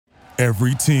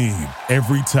Every team,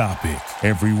 every topic,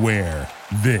 everywhere.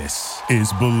 This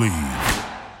is Believe.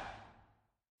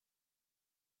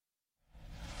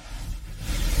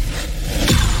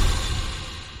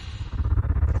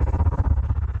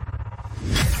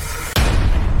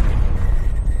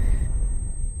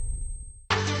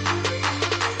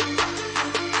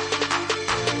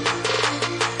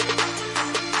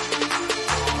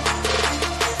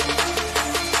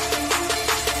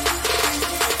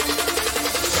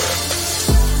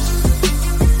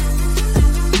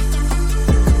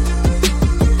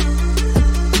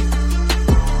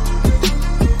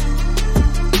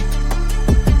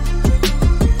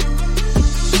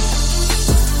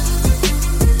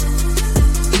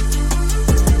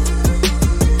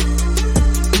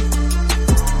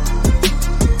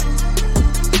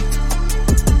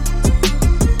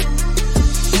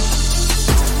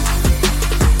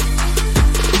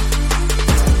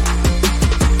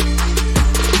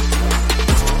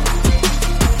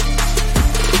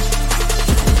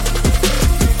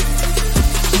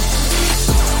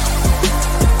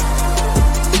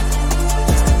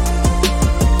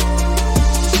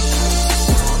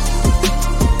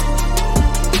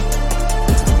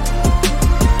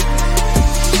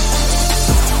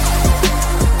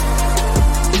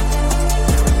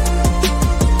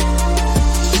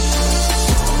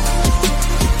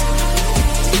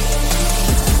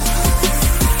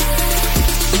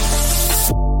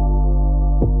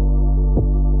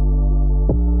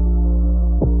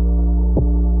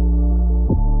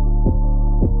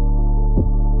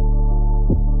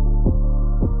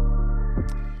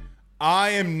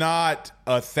 I am not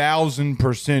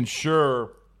 1,000%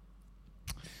 sure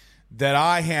that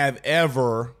I have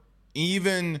ever,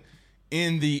 even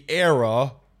in the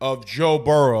era of Joe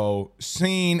Burrow,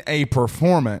 seen a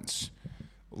performance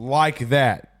like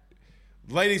that.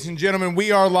 Ladies and gentlemen,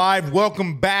 we are live.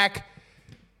 Welcome back.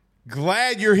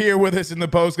 Glad you're here with us in the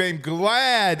postgame.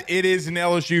 Glad it is an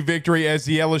LSU victory as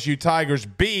the LSU Tigers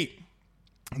beat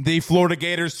the Florida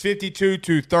Gators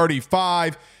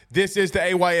 52-35. This is the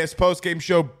AYS postgame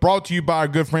show brought to you by our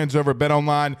good friends over at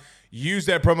BetOnline. Use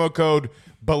that promo code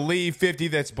BELIEVE50.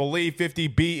 That's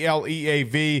BELIEVE50,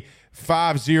 BLEAV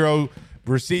 50.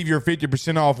 Receive your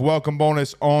 50% off welcome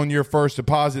bonus on your first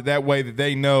deposit. That way that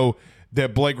they know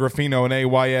that Blake Ruffino and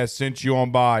AYS sent you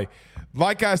on by.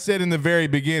 Like I said in the very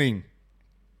beginning,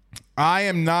 I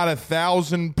am not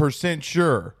 1,000%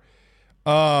 sure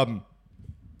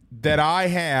that I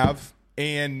have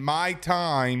in my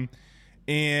time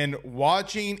in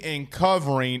watching and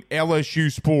covering LSU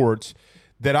sports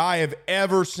that I have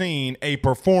ever seen a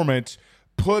performance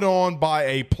put on by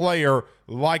a player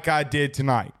like I did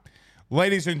tonight.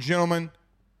 Ladies and gentlemen,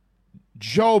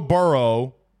 Jane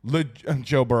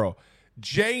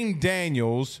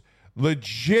Daniels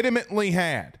legitimately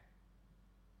had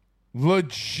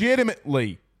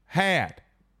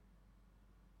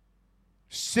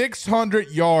 600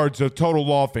 yards of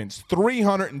total offense,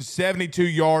 372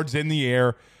 yards in the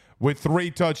air with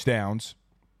 3 touchdowns.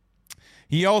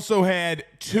 He also had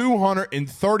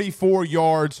 234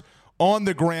 yards on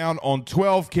the ground on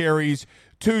 12 carries,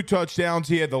 2 touchdowns.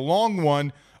 He had the long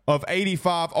one of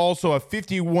 85, also a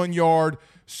 51-yard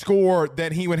score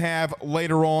that he would have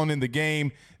later on in the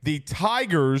game. The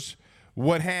Tigers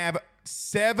would have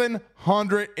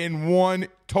 701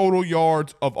 total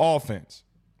yards of offense.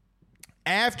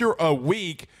 After a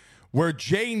week where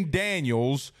Jane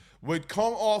Daniels would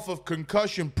come off of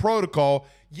concussion protocol,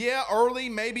 early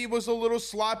maybe it was a little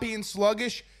sloppy and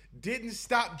sluggish, didn't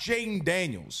stop Jane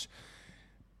Daniels.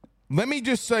 Let me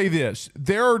just say this.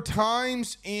 There are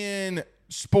times in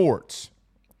sports,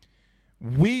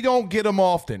 we don't get them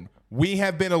often. We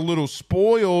have been a little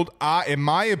spoiled, in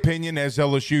my opinion, as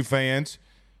LSU fans,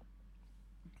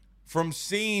 from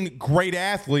seeing great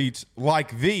athletes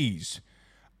like these.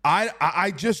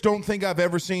 I just don't think I've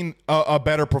ever seen a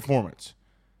better performance.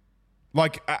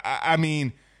 Like, I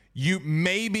mean, you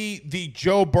maybe the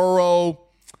Joe Burrow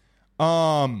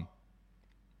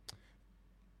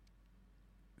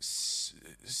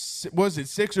was it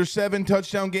 6 or 7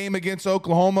 touchdown game against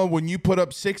Oklahoma when you put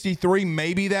up 63,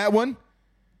 maybe that one?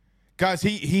 Guys,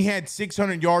 he had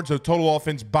 600 yards of total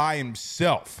offense by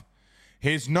himself.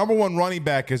 His number one running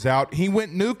back is out. He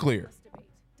went nuclear.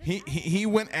 He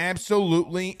went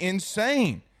absolutely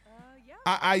insane.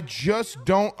 I just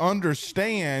don't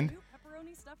understand.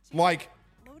 Like,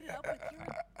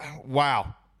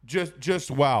 wow.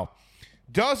 Just wow.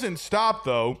 Doesn't stop,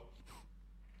 though.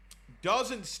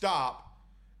 Doesn't stop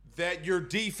that your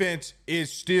defense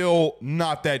is still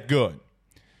not that good.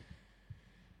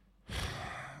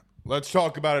 Let's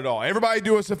talk about it all. Everybody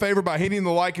do us a favor by hitting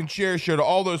the like and share to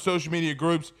all those social media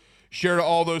groups. share to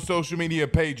all those social media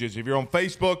pages. If you're on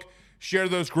Facebook, share to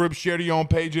those groups, share to your own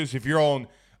pages. If you're on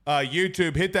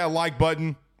YouTube, hit that like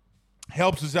button.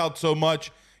 Helps us out so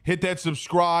much. Hit that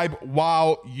subscribe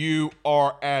while you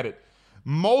are at it.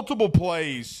 Multiple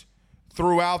plays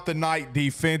throughout the night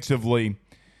defensively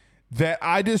that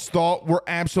I just thought were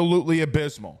absolutely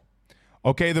abysmal.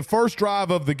 Okay, the first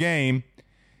drive of the game,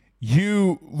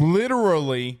 you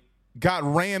literally got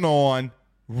ran on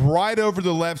right over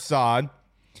the left side.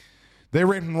 They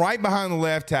ran right behind the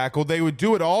left tackle. They would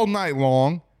do it all night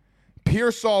long.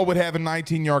 Pearsall would have a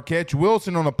 19-yard catch.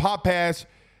 Wilson on a pop pass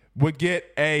would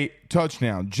get a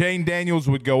touchdown. Jane Daniels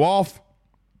would go off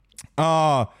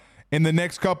in the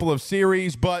next couple of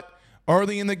series, but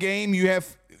early in the game, you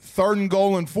have 3rd and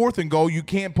goal and 4th and goal. You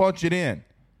can't punch it in,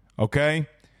 okay?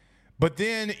 But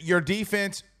then your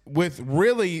defense with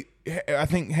really, I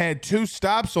think, had 2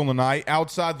 stops on the night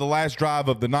outside the last drive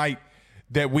of the night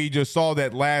that we just saw,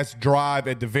 that last drive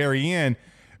at the very end.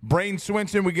 Braden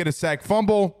Swinson would get a sack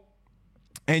fumble,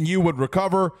 and you would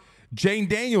recover. Jane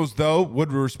Daniels, though,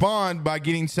 would respond by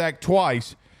getting sacked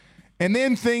twice. And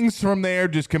then things from there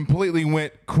just completely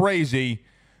went crazy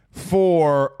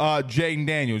for Jane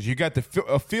Daniels. You got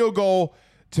a field goal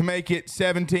to make it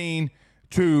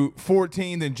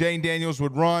 17-14. Then Jane Daniels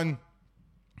would run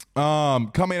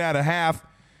coming out of half.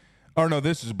 Or no,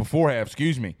 this is before half,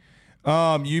 excuse me.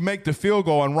 You make the field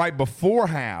goal, and right before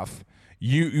half,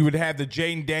 you would have the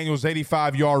Jane Daniels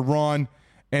 85-yard run,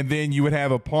 and then you would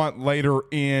have a punt later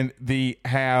in the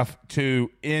half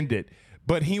to end it.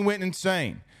 But he went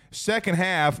insane. Second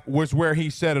half was where he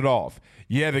set it off.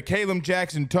 You had the Caleb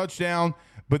Jackson touchdown,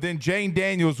 but then Jane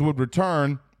Daniels would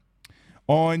return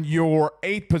on your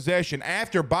 8th possession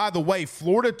after, by the way,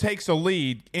 Florida takes a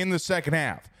lead in the second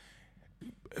half.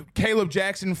 Caleb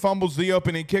Jackson fumbles the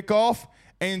opening kickoff,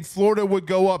 and Florida would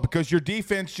go up because your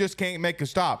defense just can't make a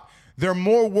stop. They're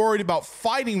more worried about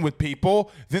fighting with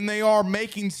people than they are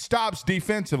making stops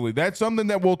defensively. That's something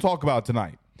that we'll talk about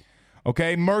tonight.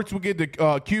 Okay, Mertz would get the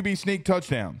QB sneak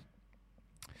touchdown.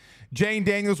 Jane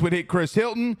Daniels would hit Chris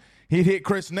Hilton. He'd hit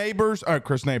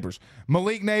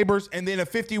Malik Neighbors, and then a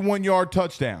 51-yard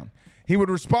touchdown. He would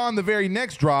respond the very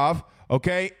next drive,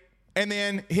 okay, and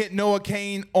then hit Noah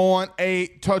Cain on a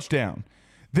touchdown.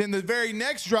 Then the very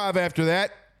next drive after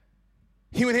that,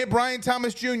 he would hit Brian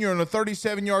Thomas Jr. on a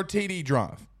 37-yard TD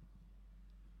drive.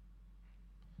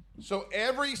 So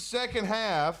every second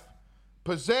half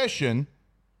possession,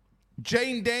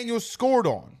 Jane Daniels scored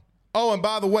on. Oh, and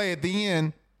by the way, at the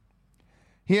end,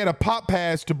 he had a pop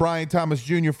pass to Brian Thomas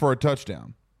Jr. for a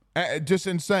touchdown. Just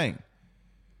insane.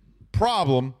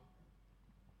 Problem,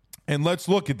 and let's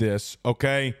look at this,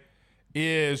 okay,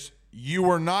 is you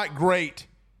were not great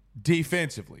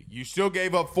defensively. You still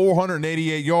gave up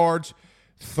 488 yards,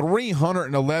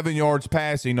 311 yards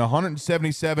passing,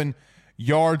 177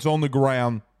 yards on the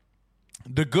ground.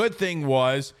 The good thing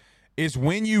is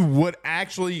when you would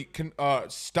actually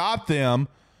stop them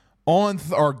on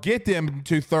or get them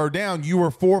to third down, you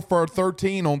were 4 for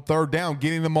 13 on third down,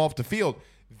 getting them off the field.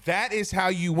 That is how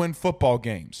you win football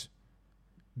games.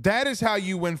 That is how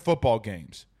you win football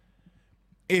games.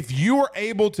 If you are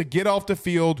able to get off the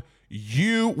field,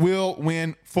 you will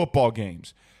win football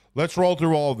games. Let's roll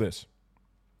through all of this.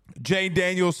 Jane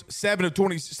Daniels, 17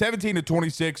 to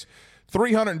 26,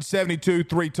 372,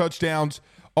 3 touchdowns.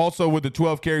 Also with the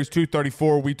 12 carries,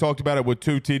 234. We talked about it with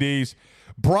 2 TDs.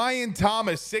 Brian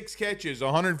Thomas, 6 catches,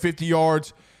 150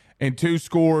 yards, and 2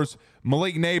 scores.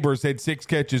 Malik Neighbors had 6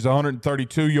 catches,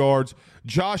 132 yards.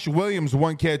 Josh Williams,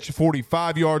 1 catch,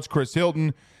 45 yards. Chris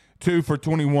Hilton, 2 for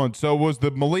 21. So it was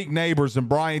the Malik Neighbors and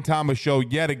Brian Thomas show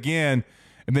yet again.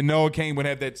 And then Noah Cain would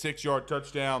have that 6-yard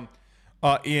touchdown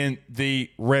in the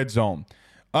red zone.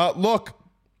 Look,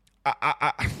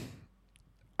 I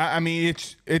mean,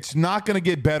 it's not going to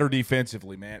get better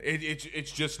defensively, man.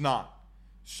 It's just not.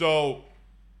 So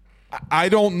I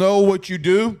don't know what you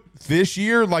do this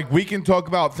year. Like, we can talk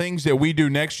about things that we do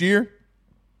next year,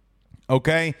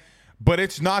 okay? But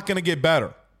it's not going to get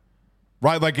better,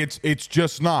 right? Like, it's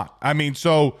just not. I mean,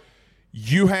 so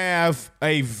you have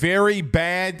a very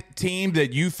bad team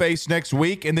that you face next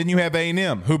week, and then you have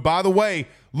A&M, who, by the way,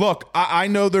 look, I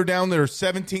know they're down there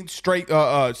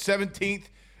 17th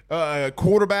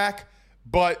quarterback,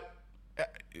 but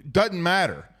it doesn't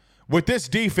matter. With this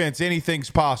defense, anything's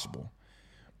possible.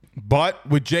 But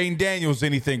with Jane Daniels,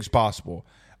 anything's possible.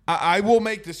 I will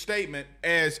make the statement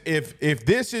as if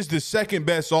this is the second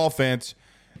best offense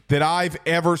that I've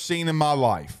ever seen in my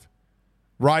life,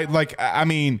 right? Like, I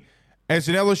mean, as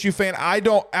an LSU fan,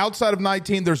 outside of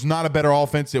 19, there's not a better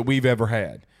offense that we've ever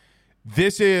had.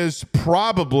 This is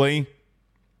probably,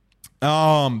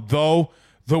 though,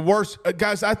 The worst,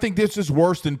 guys, I think this is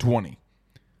worse than 20.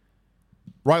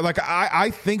 Right? Like, I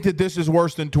think that this is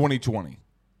worse than 2020.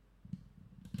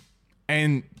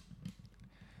 And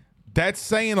that's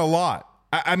saying a lot.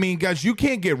 I mean, guys, you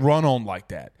can't get run on like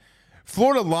that.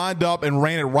 Florida lined up and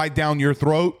ran it right down your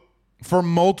throat for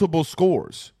multiple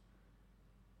scores.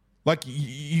 Like,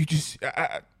 you just,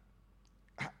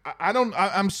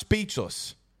 I'm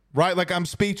speechless, right? Like, I'm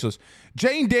speechless.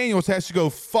 Jane Daniels has to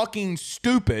go fucking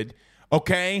stupid,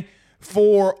 okay,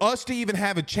 for us to even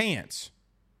have a chance.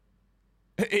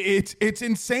 It's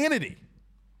insanity.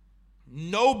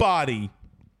 Nobody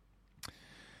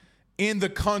in the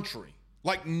country,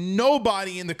 like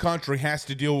nobody in the country has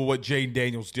to deal with what Jane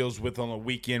Daniels deals with on a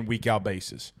week in, week out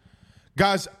basis.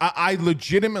 Guys, I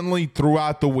legitimately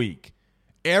throughout the week,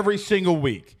 every single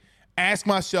week, ask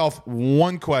myself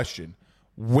one question.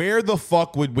 Where the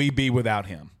fuck would we be without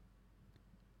him?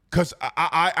 Because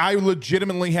I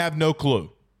legitimately have no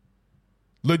clue.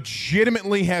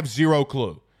 Legitimately have zero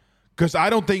clue. Because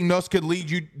I don't think Nuss could lead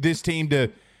you this team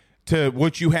to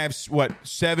what you have,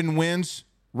 7 wins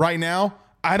right now?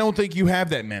 I don't think you have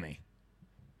that many.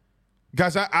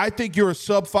 Guys, I think you're a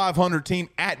sub-500 team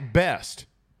at best.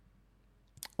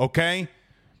 Okay?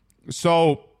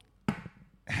 So,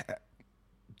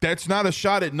 that's not a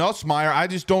shot at Nussmeier. I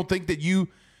just don't think that you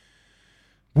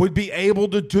would be able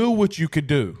to do what you could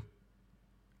do.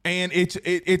 And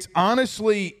it's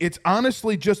honestly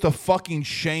just a fucking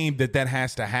shame that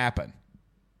has to happen,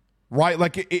 right?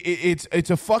 Like it's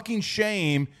a fucking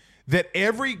shame that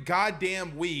every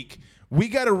goddamn week we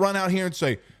got to run out here and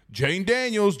say Jane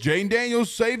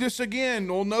Daniels saved us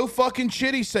again. Well, no fucking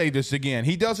shit, he saved us again.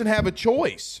 He doesn't have a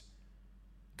choice,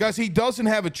 guys. He doesn't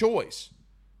have a choice.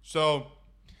 So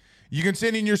you can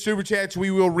send in your super chats.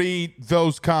 We will read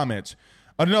those comments.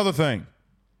 Another thing,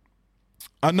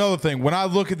 when I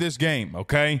look at this game,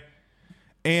 okay,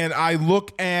 and I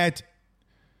look at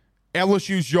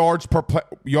LSU's yards per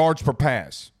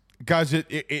pass, guys,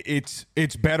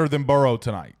 it's better than Burrow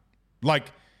tonight.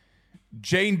 Like,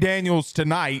 Jane Daniels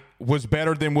tonight was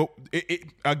better than what.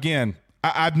 Again,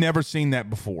 I've never seen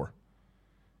that before.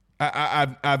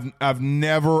 I've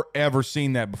never ever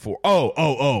seen that before.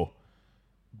 Oh.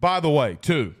 By the way,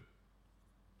 too,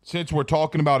 since we're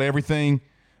talking about everything,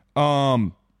 the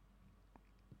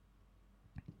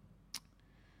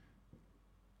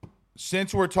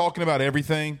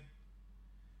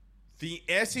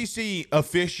SEC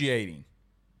officiating.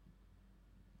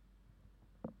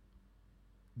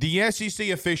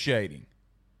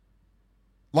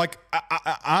 Like,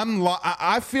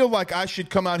 I feel like I should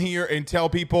come out here and tell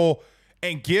people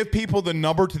and give people the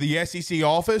number to the SEC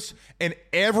office, and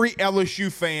every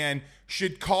LSU fan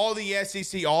should call the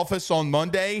SEC office on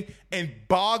Monday and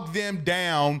bog them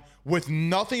down with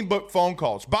nothing but phone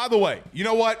calls. By the way, you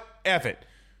know what? F it.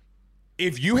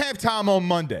 If you have time on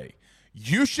Monday,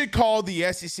 you should call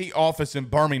the SEC office in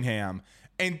Birmingham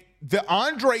and the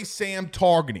Andre Sam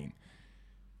targeting.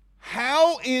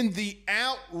 How in the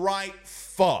outright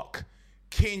fuck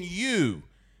can you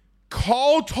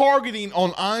call targeting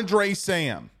on Andre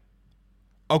Sam?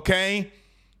 Okay?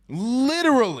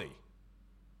 Literally.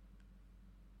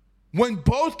 When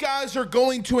both guys are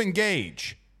going to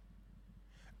engage.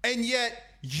 And yet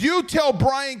you tell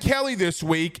Brian Kelly this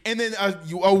week, and then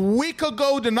a week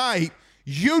ago tonight,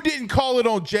 you didn't call it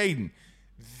on Jaden.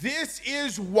 This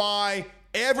is why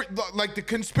the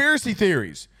conspiracy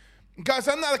theories. Guys,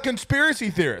 I'm not a conspiracy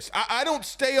theorist. I don't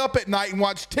stay up at night and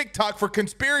watch TikTok for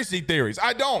conspiracy theories.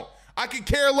 I don't. I could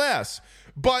care less.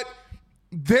 But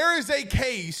there is a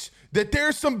case that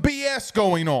there's some BS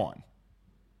going on.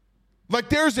 Like,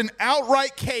 there's an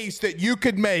outright case that you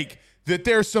could make that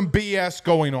there's some BS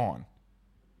going on.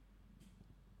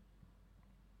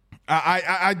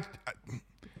 I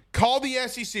call the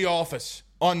SEC office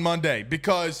on Monday,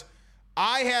 because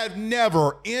I have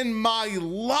never in my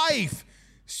life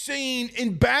seen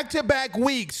in back-to-back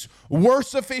weeks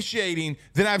worse officiating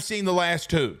than I've seen the last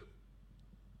two.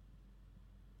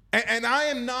 And I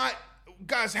am not,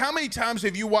 guys, how many times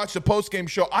have you watched the postgame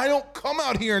show? I don't come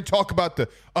out here and talk about the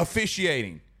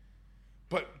officiating.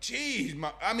 But, geez,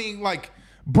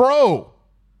 bro.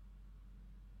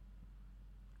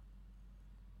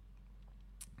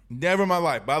 Never in my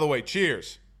life. By the way,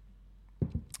 cheers.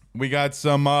 We got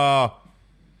some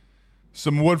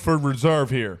Woodford Reserve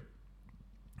here.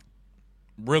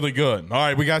 Really good. All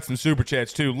right, we got some super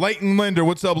chats too. Leighton Linder,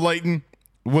 what's up, Leighton?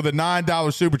 With a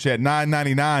 $9 super chat,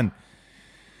 $9.99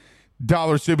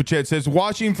 super chat, says,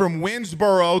 watching from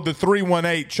Winsboro, the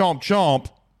 318, chomp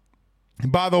chomp.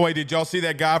 By the way, did y'all see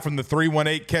that guy from the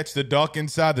 318 catch the duck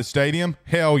inside the stadium?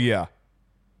 Hell yeah.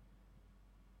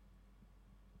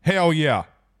 Hell yeah.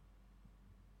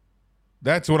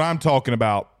 That's what I'm talking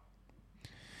about.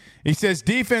 He says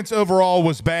defense overall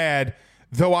was bad,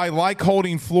 though I like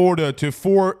holding Florida to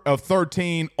 4 of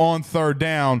 13 on third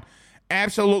down.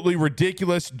 Absolutely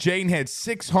ridiculous. Jaden had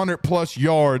 600-plus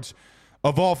yards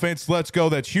of offense. Let's go.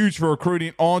 That's huge for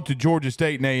recruiting. On to Georgia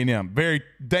State and A&M.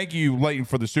 Thank you, Leighton,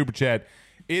 for the super chat.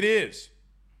 It is.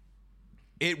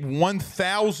 It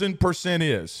 1,000%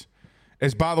 is.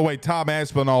 As, by the way, Tom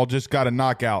Aspinall just got a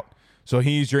knockout, so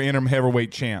he's your interim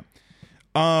heavyweight champ.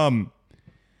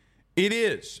 It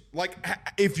is. Like,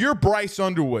 if you're Bryce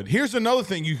Underwood, here's another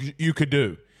thing you could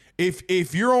do.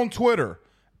 If you're on Twitter,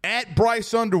 at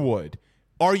Bryce Underwood,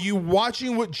 are you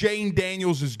watching what Jane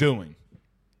Daniels is doing?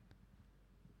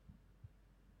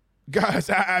 Guys,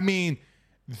 I mean,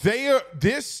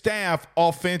 this staff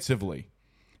offensively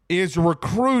is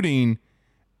recruiting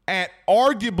at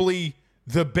arguably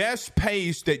the best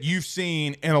pace that you've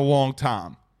seen in a long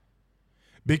time.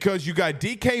 Because you got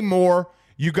DK Moore,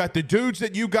 you got the dudes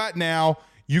that you got now,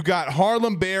 you got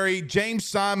Harlem Berry, James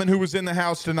Simon, who was in the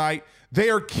house tonight. They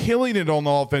are killing it on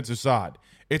the offensive side.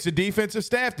 It's a defensive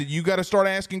staff that you got to start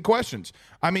asking questions.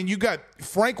 I mean, you got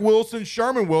Frank Wilson,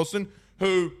 Sherman Wilson,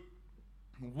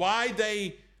 why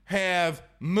they have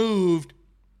moved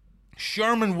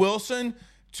Sherman Wilson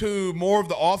to more of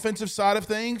the offensive side of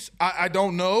things, I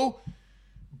don't know.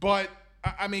 But,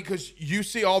 I mean, because you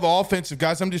see all the offensive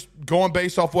guys. I'm just going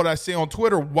based off what I see on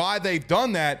Twitter, why they've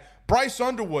done that. Bryce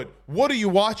Underwood, what are you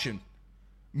watching?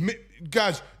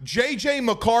 Guys, J.J.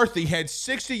 McCarthy had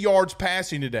 60 yards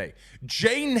passing today.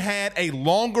 Jaden had a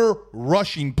longer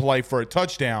rushing play for a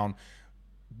touchdown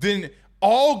than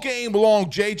all game long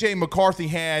J.J. McCarthy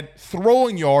had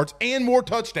throwing yards and more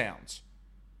touchdowns.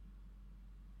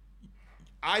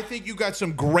 I think you got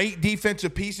some great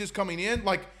defensive pieces coming in.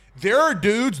 Like, there are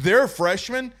dudes, there are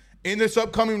freshmen in this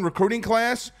upcoming recruiting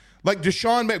class, like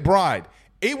Deshaun McBride.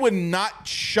 It would not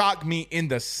shock me in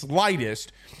the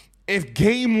slightest if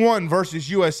game 1 versus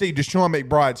USC, Deshaun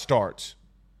McBride starts.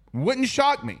 Wouldn't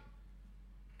shock me.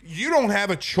 You don't have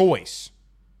a choice.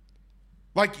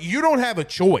 Like, you don't have a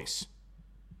choice.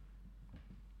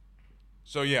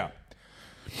 So, yeah.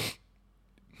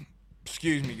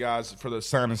 Excuse me, guys, for the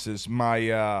sinuses.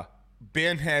 My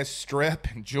Ben has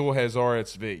strep and Jewel has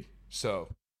RSV. So,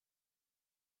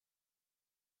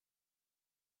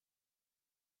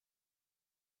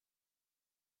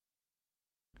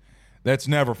 that's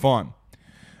never fun.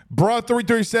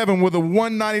 Bra337 with a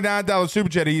 $199 super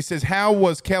chat. He says, how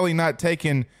has Kelly not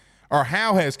taken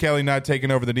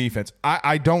over the defense?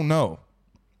 I don't know.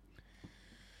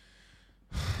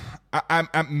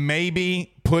 I'm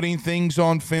maybe putting things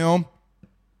on film.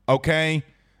 Okay.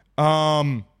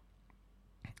 But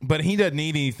he doesn't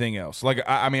need anything else. Like,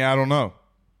 I mean, I don't know.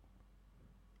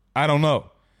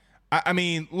 I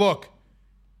mean, look,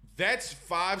 that's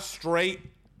 5 straight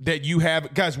that you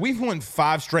have. Guys, we've won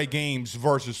 5 straight games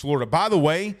versus Florida. By the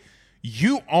way,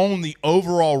 you own the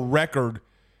overall record,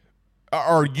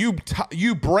 or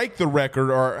you break the record,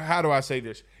 or how do I say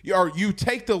this? You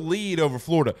take the lead over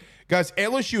Florida. Guys,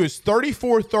 LSU is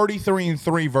 34, 33, and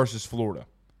 3 versus Florida.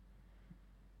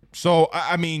 So,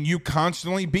 I mean, you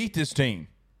constantly beat this team,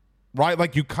 right?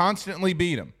 Like, you constantly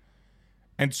beat them.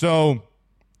 And so,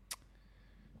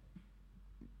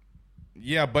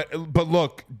 yeah, but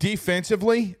look,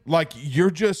 defensively, like, you're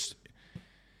just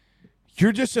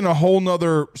in a whole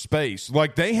nother space.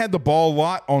 Like, they had the ball a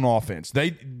lot on offense.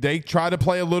 They tried to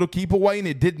play a little keep away, and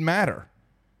it didn't matter.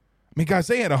 I mean, guys,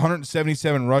 they had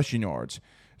 177 rushing yards.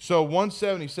 So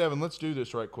 177, let's do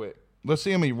this right quick. Let's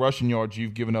see how many rushing yards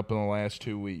you've given up in the last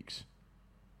 2 weeks.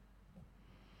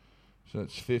 So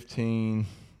that's 15,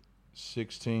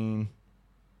 16.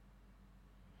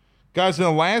 Guys, in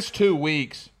the last 2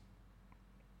 weeks,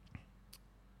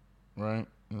 right?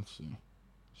 Let's see.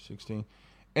 16.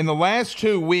 In the last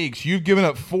 2 weeks, you've given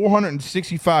up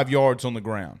 465 yards on the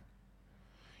ground.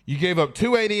 You gave up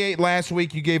 288 last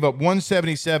week. You gave up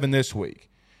 177 this week.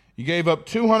 You gave up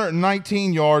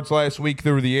 219 yards last week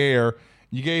through the air.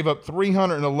 You gave up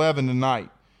 311 tonight.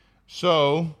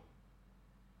 So,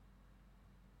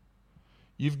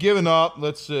 you've given up,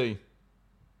 let's see,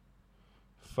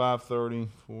 530,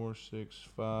 4, 6,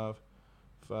 5,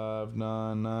 5,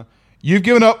 9, 9. You've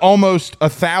given up almost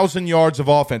 1,000 yards of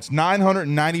offense.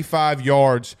 995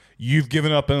 yards you've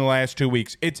given up in the last 2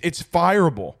 weeks. It's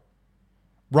fireable,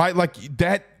 right? Like,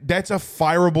 that's a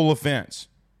fireable offense.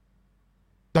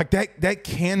 Like, that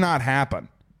cannot happen.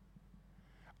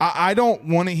 I don't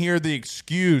want to hear the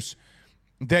excuse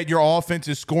that your offense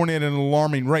is scoring at an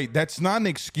alarming rate. That's not an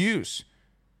excuse.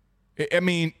 I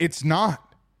mean, it's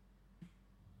not.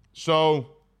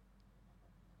 So,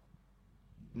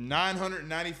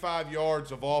 995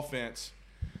 yards of offense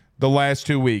the last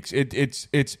 2 weeks.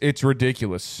 It's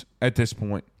ridiculous at this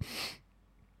point.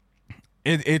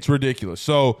 It's ridiculous.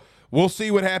 So we'll see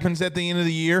what happens at the end of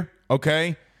the year,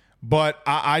 okay? But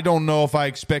I don't know if I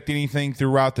expect anything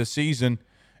throughout the season,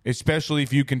 especially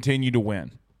if you continue to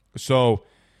win. So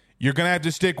you're going to have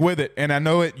to stick with it. And I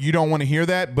know you don't want to hear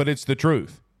that, but it's the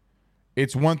truth.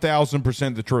 It's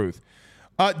 1,000% the truth.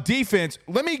 Defense,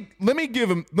 let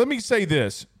me say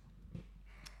this.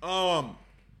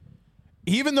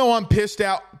 Even though I'm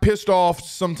pissed off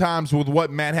sometimes with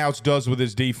what Matt House does with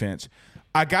his defense,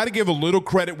 I got to give a little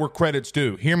credit where credit's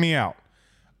due. Hear me out.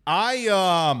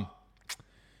 Our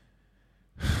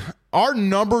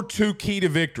number 2 key to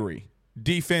victory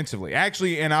defensively,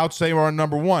 actually, and I would say our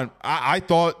number 1. I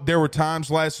thought there were times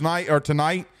last night or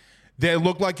tonight that it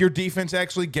looked like your defense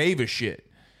actually gave a shit.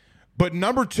 But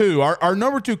number 2, our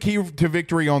number 2 key to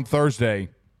victory on Thursday,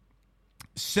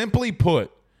 simply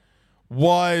put,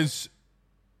 was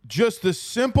just the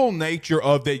simple nature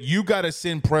of that you got to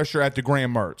send pressure at the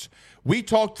Graham Mertz. We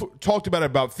talked about it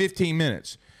about 15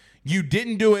 minutes. You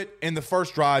didn't do it in the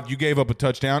first drive. You gave up a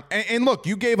touchdown. And look,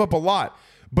 you gave up a lot.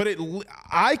 But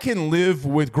I can live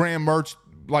with Graham Mertz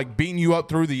like beating you up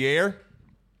through the air.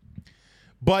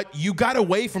 But you got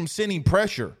away from sending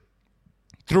pressure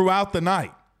throughout the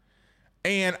night.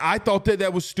 And I thought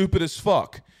that was stupid as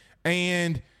fuck.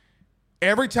 And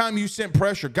every time you sent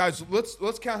pressure, guys,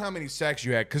 let's count how many sacks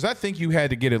you had, because I think you had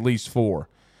to get at least 4.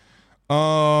 That's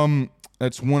 1.5,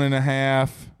 2.5,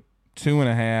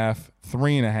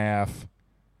 3.5.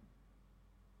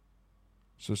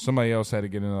 So somebody else had to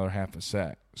get another half a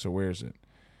sack. So where is it?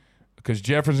 Because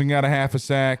Jefferson got a half a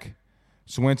sack,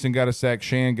 Swenson got a sack,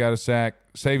 Shan got a sack,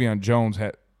 Savion Jones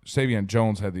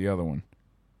had the other one.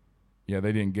 Yeah,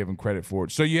 they didn't give him credit for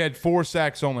it. So you had 4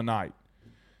 sacks on the night.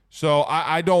 So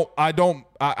I don't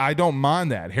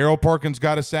mind that. Harold Perkins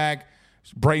got a sack,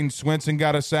 Braden Swenson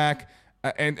got a sack,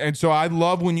 and so I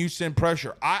love when you send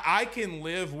pressure. I can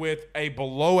live with a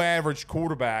below average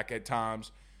quarterback at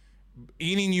times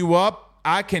eating you up.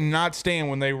 I cannot stand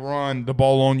when they run the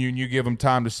ball on you and you give them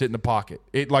time to sit in the pocket.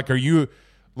 I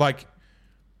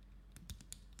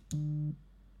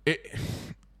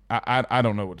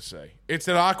don't know what to say. It's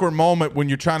an awkward moment when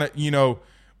you're trying to,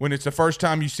 when it's the first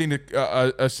time you've seen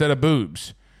a set of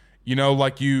boobs,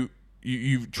 like you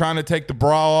trying to take the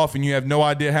bra off and you have no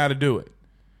idea how to do it.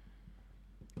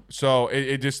 So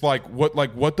it just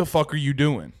what the fuck are you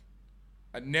doing?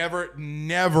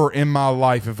 Never in my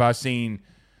life have I seen,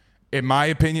 in my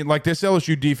opinion, like this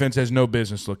LSU defense has no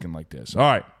business looking like this. All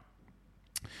right.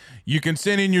 You can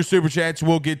send in your super chats.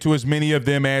 We'll get to as many of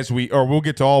them we'll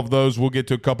get to all of those. We'll get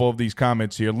to a couple of these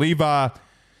comments here. Levi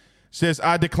says,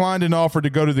 I declined an offer to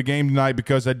go to the game tonight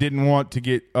because I didn't want to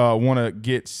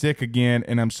get sick again,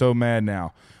 and I'm so mad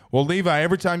now. Well, Levi,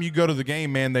 every time you go to the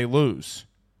game, man, they lose,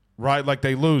 right? Like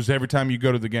they lose every time you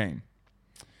go to the game.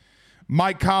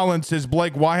 Mike Collins says,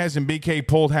 Blake, why hasn't BK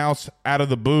pulled House out of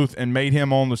the booth and made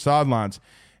him on the sidelines?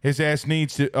 His ass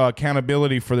needs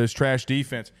accountability for this trash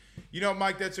defense.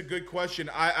 Mike, that's a good question.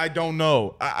 I don't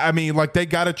know. I mean, they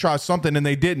got to try something, and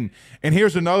they didn't. And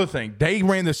here's another thing. They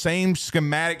ran the same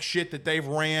schematic shit that they've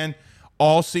ran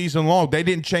all season long. They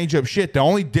didn't change up shit. The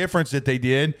only difference that they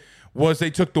did was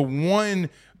they took the one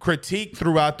critique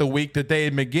throughout the week that they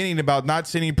had been getting about not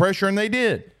sending pressure, and they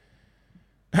did.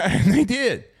 And they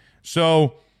did.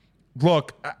 So,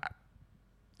 look,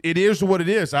 it is what it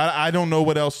is. I don't know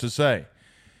what else to say.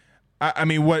 I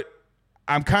mean, what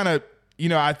I'm kind of –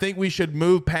 I think we should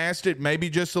move past it maybe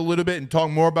just a little bit and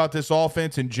talk more about this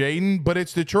offense and Jaden, but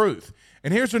it's the truth.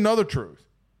 And here's another truth.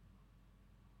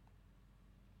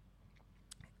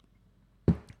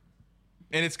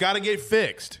 And it's got to get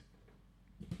fixed.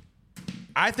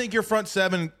 I think your front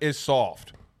seven is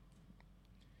soft.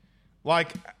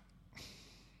 Let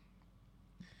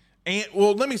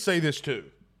me say this too.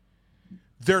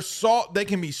 They're soft. They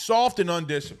can be soft and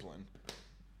undisciplined.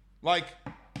 Like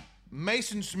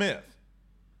Mason Smith.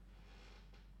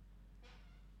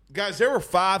 Guys, there were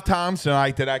 5 times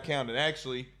tonight that I counted.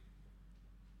 Actually,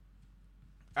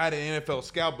 I had an NFL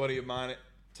scout buddy of mine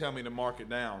tell me to mark it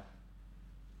down.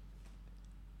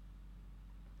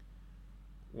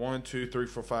 1, 2, 3,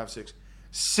 4, 5, 6.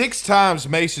 6 times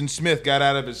Mason Smith got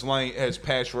out of his lane, his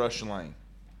pass rush lane.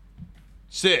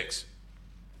 6.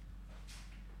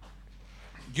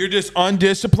 You're just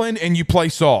undisciplined and you play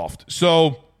soft.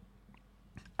 So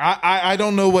I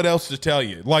don't know what else to tell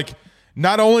you.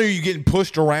 Not only are you getting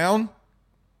pushed around,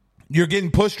 you're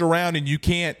getting pushed around and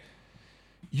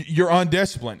you're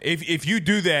undisciplined. If you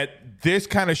do that, this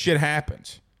kind of shit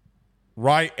happens,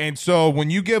 right? And so when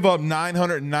you give up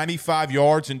 995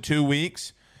 yards in 2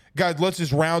 weeks, guys, let's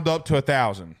just round up to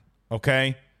 1,000.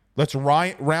 okay? Let's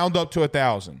round up to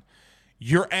 1,000.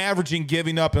 You're averaging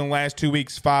giving up in the last 2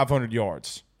 weeks 500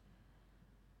 yards.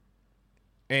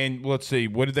 And let's see,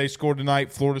 what did they score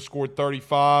tonight? Florida scored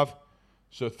 35.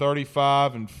 So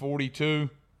 35 and 42.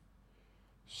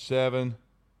 7.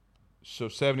 So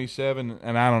 77.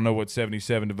 And I don't know what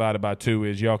 77 divided by 2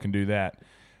 is. Y'all can do that.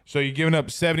 So you're giving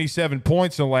up 77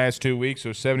 points in the last 2 weeks.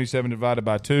 So 77 divided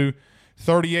by 2.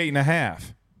 38 and a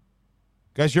half.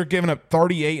 Guys, you're giving up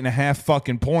 38 and a half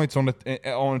fucking points on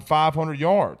 500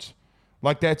 yards.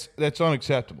 Like, that's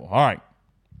unacceptable. All right.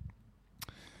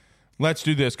 Let's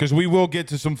do this because we will get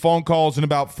to some phone calls in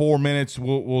about 4 minutes.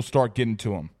 We'll start getting to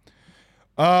them.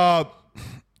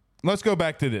 Let's go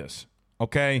back to this,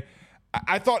 okay?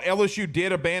 I thought LSU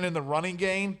did abandon the running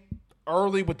game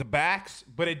early with the backs,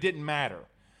 but it didn't matter.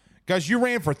 Guys, you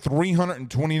ran for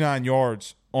 329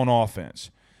 yards on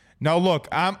offense. Now, look,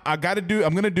 I'm going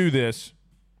to do this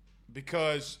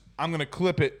because I'm going to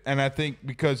clip it, and I think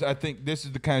this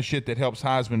is the kind of shit that helps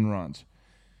Heisman runs.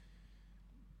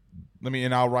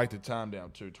 And I'll write the time down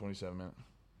too, 27 minutes.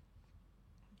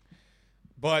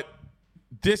 But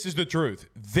this is the truth.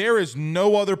 There is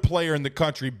no other player in the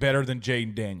country better than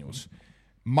Jaden Daniels.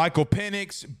 Michael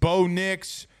Penix, Bo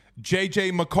Nix, J.J.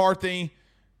 McCarthy,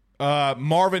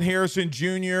 Marvin Harrison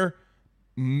Jr.,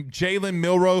 Jalen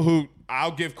Milroe, who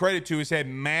I'll give credit to, has had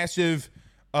massive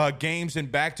games in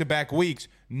back-to-back weeks.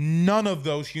 None of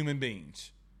those human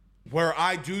beings, where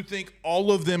I do think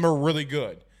all of them are really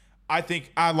good. I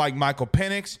think I like Michael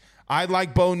Penix. I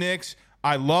like Bo Nix.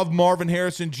 I love Marvin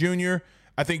Harrison Jr.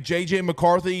 I think J.J.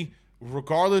 McCarthy,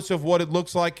 regardless of what it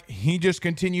looks like, he just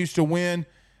continues to win.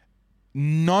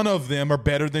 None of them are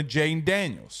better than Jaden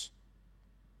Daniels.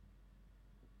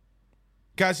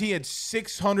 Guys, he had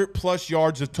 600-plus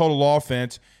yards of total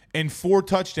offense and 4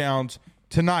 touchdowns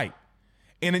tonight.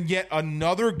 And in yet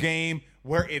another game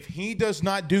where if he does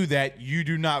not do that, you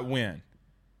do not win.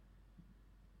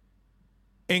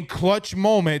 In clutch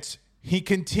moments, he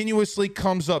continuously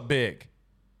comes up big.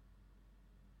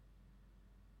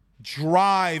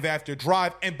 Drive after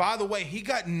drive. And by the way, he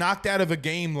got knocked out of a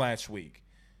game last week.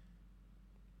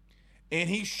 And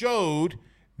he showed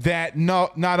that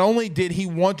not only did he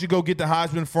want to go get the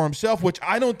Heisman for himself, which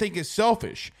I don't think is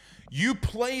selfish. You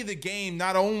play the game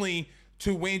not only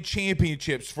to win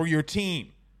championships for your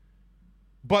team,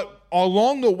 but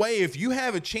along the way, if you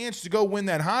have a chance to go win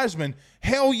that Heisman,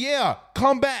 hell yeah,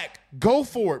 come back. Go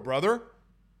for it, brother.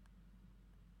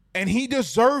 And he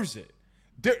deserves it.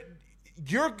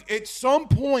 You're at some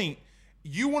point,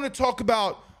 you want to talk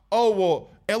about, oh, well,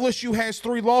 LSU has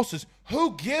 3 losses.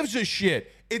 Who gives a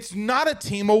shit? It's not a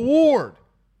team award.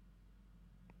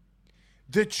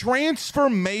 The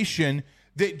transformation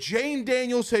that Jaden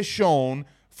Daniels has shown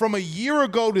from a year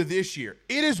ago to this year,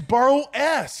 it is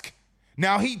Burrow-esque.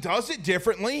 Now, he does it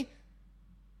differently.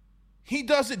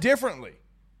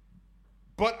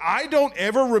 But I don't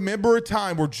ever remember a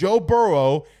time where Joe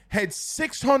Burrow had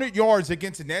 600 yards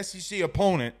against an SEC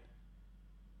opponent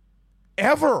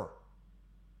ever.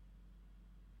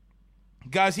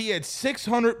 Guys, he had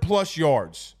 600-plus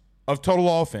yards of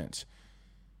total offense.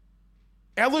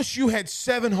 LSU had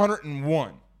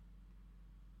 701.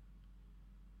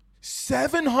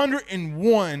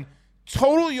 701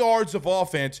 total yards of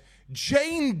offense.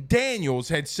 Jaden Daniels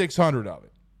had 600 of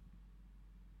it.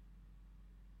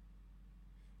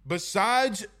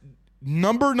 Besides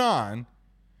number 9,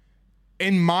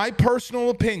 in my personal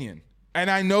opinion, and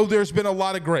I know there's been a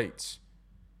lot of greats,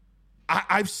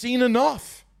 I've seen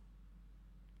enough.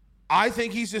 I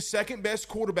think he's the second best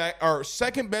quarterback or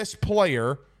second best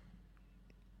player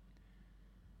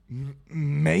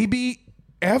maybe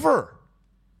ever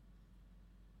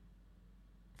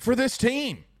for this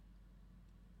team.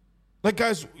 Like,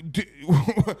 guys,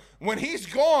 when he's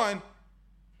gone,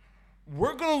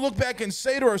 we're going to look back and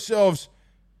say to ourselves,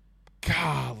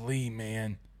 golly,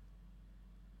 man.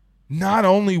 Not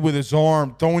only with his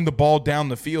arm throwing the ball down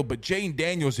the field, but Jaden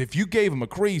Daniels, if you gave him a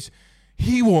crease,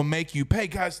 he will make you pay.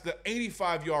 Guys, the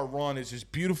 85-yard run is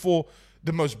just beautiful,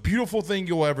 the most beautiful thing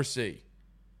you'll ever see.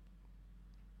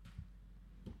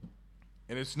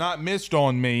 And it's not missed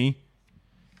on me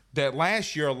that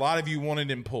last year a lot of you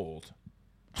wanted him pulled.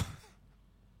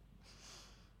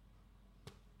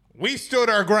 We stood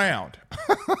our ground.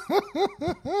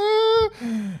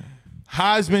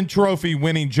 Heisman Trophy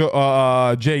winning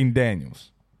Jaden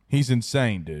Daniels. He's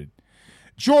insane, dude.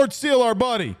 George Steele, our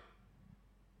buddy.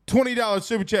 $20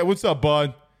 super chat. What's up,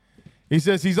 bud? He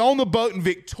says he's on the boat in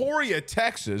Victoria,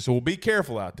 Texas. So we'll be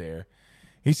careful out there.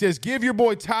 He says, give your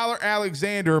boy Tyler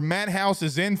Alexander Matt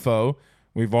House's info.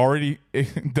 We've already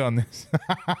done this.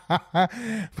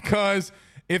 Because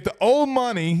If the old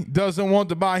money doesn't want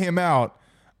to buy him out,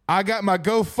 I got my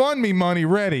GoFundMe money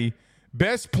ready.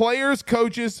 Best players,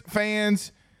 coaches,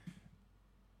 fans,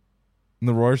 and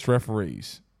the worst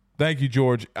referees. Thank you,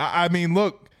 George. I mean,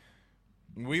 look,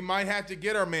 we might have to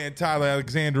get our man Tyler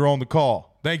Alexander on the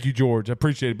call. Thank you, George. I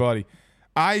appreciate it, buddy.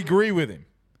 I agree with him.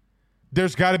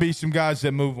 There's got to be some guys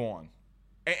that move on.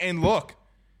 And look,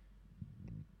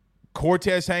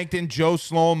 Cortez Hankton, Joe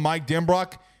Sloan, Mike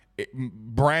Denbrock,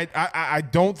 Brad. I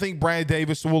don't think Brad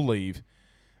Davis will leave.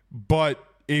 But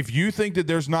if you think that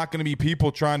there's not going to be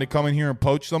people trying to come in here and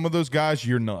poach some of those guys,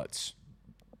 you're nuts.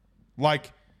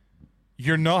 Like,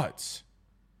 you're nuts.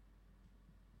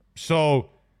 So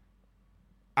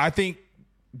I think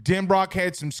Denbrock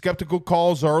had some skeptical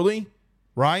calls early,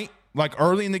 right? Like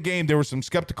early in the game, there were some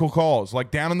skeptical calls, like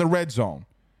down in the red zone.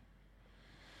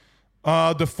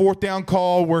 The fourth down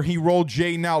call where he rolled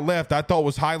Jaden out left, I thought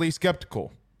was highly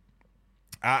skeptical.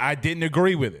 I didn't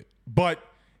agree with it. But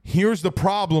here's the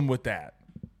problem with that.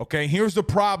 Okay, here's the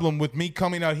problem with me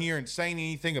coming out here and saying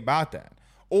anything about that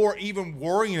or even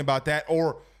worrying about that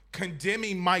or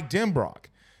condemning Mike Denbrock.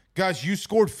 Guys, you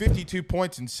scored 52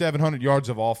 points and 700 yards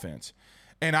of offense.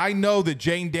 And I know that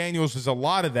Jaden Daniels is a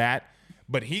lot of that,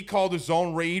 but he called his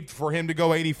own read for him to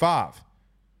go 85.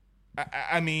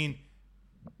 I mean,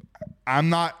 I'm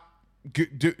not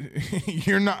 –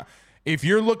 you're not – if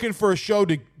you're looking for a show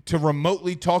to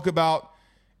remotely talk about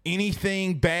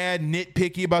anything bad,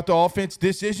 nitpicky about the offense,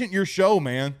 this isn't your show,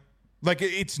 man. Like,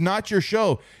 it's not your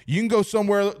show. You can go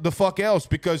somewhere the fuck else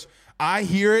because I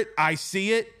hear it, I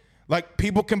see it. Like,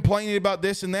 people complaining about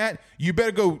this and that. You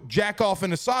better go jack off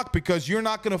in a sock because you're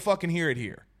not going to fucking hear it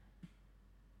here.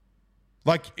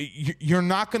 Like, you're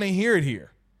not going to hear it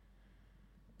here.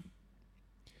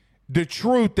 The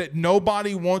truth that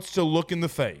nobody wants to look in the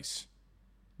face.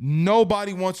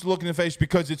 Nobody wants to look in the face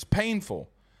because it's painful.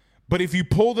 But if you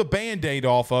pull the Band-Aid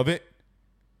off of it,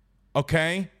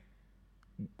 okay,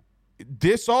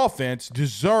 this offense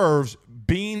deserves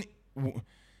being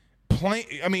playing.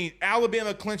 I mean,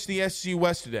 Alabama clinched the SEC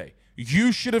West today.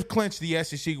 You should have clinched the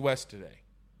SEC West today.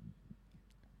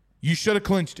 You should have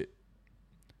clinched it.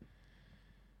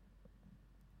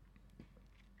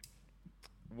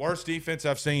 Worst defense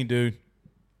I've seen, dude.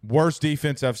 Worst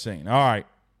defense I've seen. All right.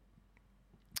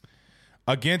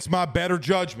 Against my better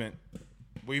judgment,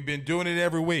 we've been doing it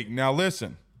every week. Now,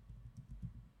 listen.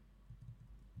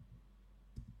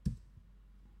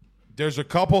 There's a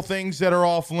couple things that are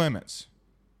off limits.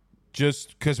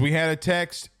 Just because we had a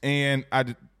text and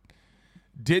I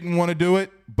didn't want to do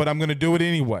it, but I'm going to do it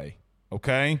anyway.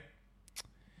 Okay?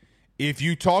 If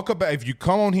you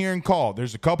come on here and call,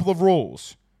 there's a couple of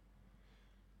rules.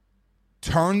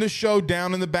 Turn the show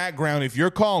down in the background. If you're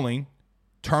calling,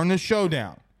 turn the show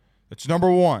down. That's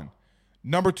number one.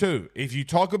 Number two, if you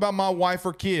talk about my wife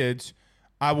or kids,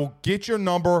 I will get your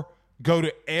number, go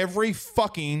to every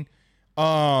fucking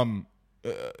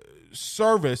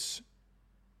service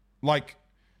like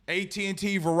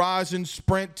AT&T, Verizon,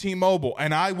 Sprint, T-Mobile,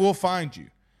 and I will find you.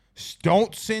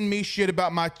 Don't send me shit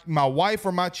about my wife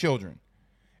or my children.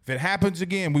 If it happens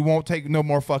again, we won't take no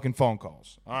more fucking phone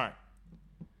calls. All right.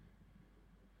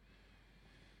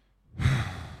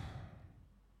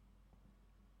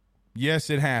 Yes,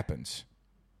 it happens.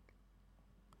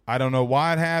 I don't know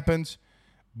why it happens,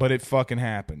 but it fucking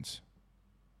happens.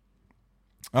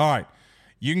 All right.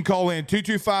 You can call in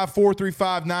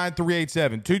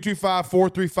 225-435-9387.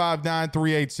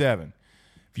 225-435-9387.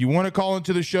 If you want to call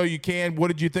into the show, you can. What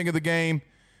did you think of the game?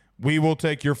 We will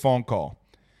take your phone call.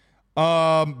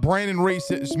 Brandon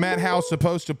Reese is Matt House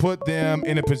supposed to put them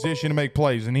in a position to make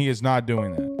plays, and he is not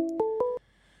doing that.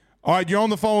 All right, you're on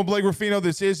the phone with Blake Ruffino.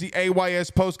 This is the AYS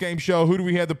postgame show. Who do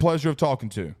we have the pleasure of talking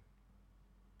to?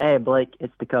 Hey, Blake,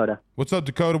 it's Dakota. What's up,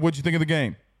 Dakota? What'd you think of the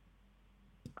game?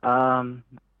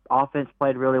 Offense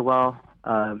played really well.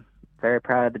 Very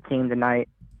proud of the team tonight.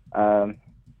 Jaden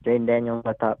Daniels,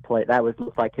 I thought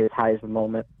looked like his highest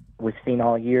moment we've seen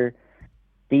all year.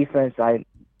 Defense, I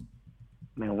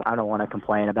don't want to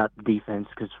complain about the defense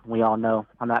because we all know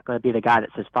I'm not going to be the guy that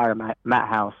says fire Matt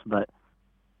House, but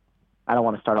I don't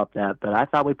want to start off that. But I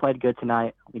thought we played good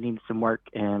tonight. We needed some work,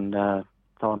 and that's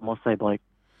all I'm going to say, Blake.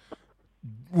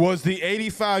 Was the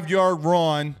 85-yard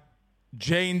run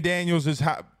Jaden Daniels'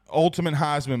 ultimate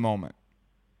Heisman moment?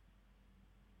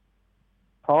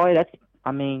 Boy, you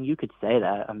could say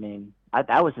that.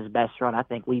 That was his best run I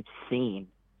think we've seen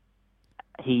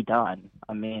he done.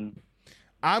 I don't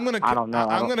know. I'm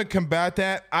gonna combat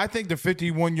that. I think the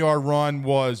 51-yard run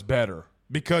was better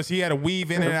because he had to weave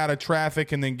in and out of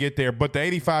traffic and then get there. But the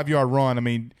 85-yard run,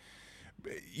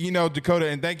 Dakota,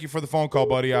 and thank you for the phone call,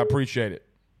 buddy. I appreciate it.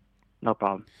 No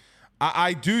problem.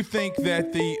 I do think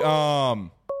that the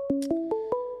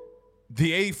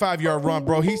 85-yard run,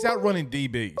 bro, he's outrunning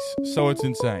DBs, so it's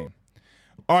insane.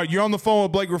 All right, you're on the phone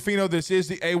with Blake Ruffino. This is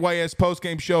the AYS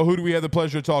postgame show. Who do we have the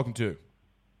pleasure of talking to?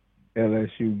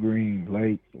 LSU Green,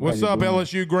 Blake. What's up,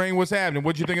 LSU Green? What's happening?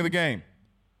 What'd you think of the game?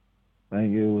 I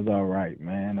think it was all right,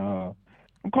 man.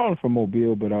 I'm calling from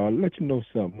Mobile, but let you know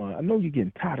something. I know you're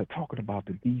getting tired of talking about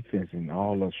the defense and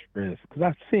all the stress, because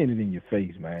I've seen it in your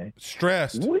face, man.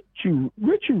 Stressed. What you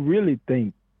really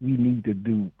think we need to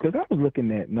do? Because I was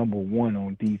looking at number one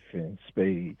on defense,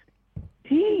 Spades.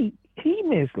 He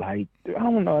missed, like, I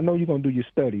don't know. I know you're going to do your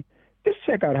study. Just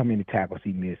check out how many tackles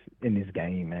he missed in this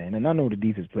game, man. And I know the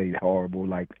defense played horrible,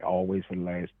 like always for the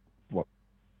last,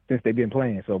 since they've been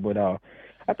playing. So, but I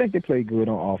think they played good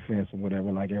on offense or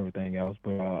whatever, like everything else.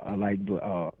 But I like,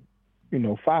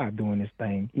 Five doing this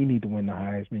thing. He need to win the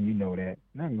Heisman. You know that.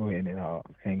 And I can go ahead and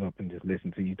hang up and just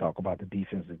listen to you talk about the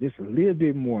defense just a little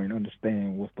bit more and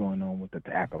understand what's going on with the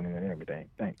tackling and everything.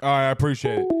 Thanks. All right, I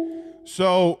appreciate it.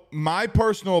 So my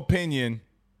personal opinion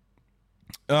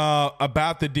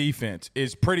about the defense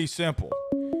is pretty simple.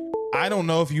 I don't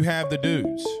know if you have the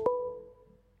dudes,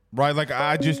 right? Like,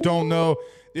 I just don't know.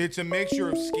 It's a mixture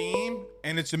of scheme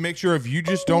and it's a mixture of you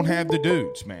just don't have the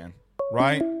dudes, man,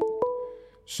 right?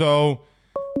 So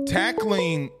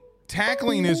tackling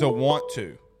is a want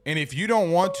to. And if you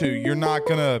don't want to, you're not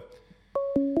going to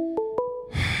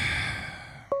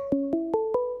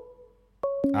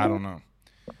I don't know.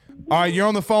 All right, you're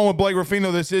on the phone with Blake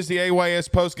Ruffino. This is the AYS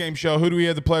postgame show. Who do we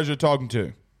have the pleasure of talking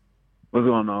to? What's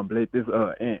going on, Blake? This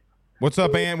Ant. What's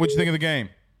up, Ant? What you think of the game?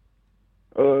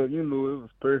 It was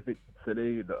perfect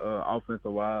today. The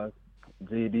offensive wise,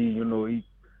 JD, he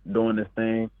doing this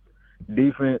thing.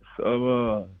 Defense,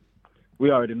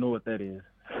 we already know what that is.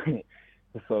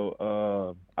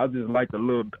 So I just liked a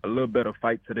little better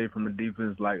fight today from the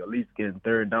defense, like at least getting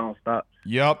third down stops.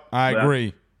 Yep, I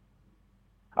agree.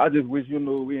 I just wish, we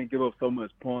didn't give up so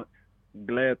much points.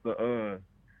 Glad to,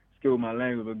 skill my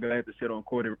language, but glad to shit on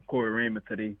Corey Raymond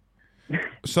today.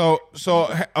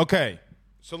 Okay.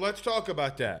 So let's talk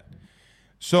about that.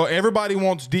 So everybody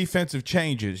wants defensive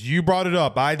changes. You brought it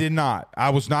up. I did not.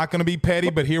 I was not going to be petty,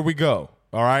 but here we go.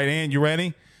 All right, Ann, you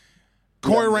ready?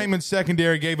 Corey Raymond's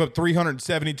secondary gave up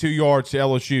 372 yards to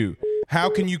LSU. How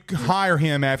can you hire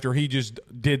him after he just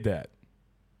did that?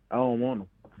 I don't want him.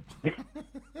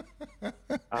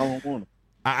 I don't want him.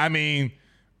 I mean,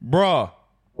 bruh,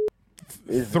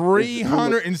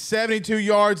 372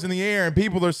 yards in the air, and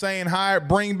people are saying,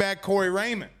 bring back Corey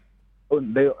Raymond.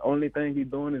 The only thing he's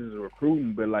doing is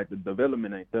recruiting, but, like, the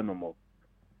development ain't there no more.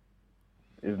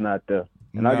 It's not there.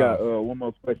 And I got one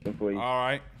more question for you. All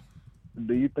right.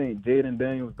 Do you think Jaden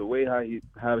Daniels, the way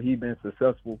how he been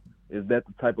successful, is that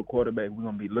the type of quarterback we're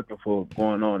going to be looking for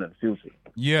going on in the future?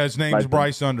 Yeah, his name's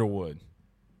Bryce Underwood.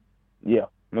 Yeah,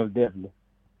 most definitely.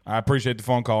 I appreciate the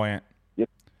phone call, Ant. Yep.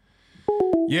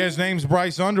 Yeah, his name's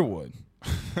Bryce Underwood.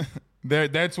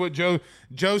 That's what Joe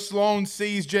Sloan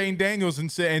sees Jaden Daniels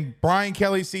and Brian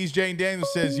Kelly sees Jaden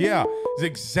Daniels, says, yeah, it's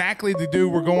exactly the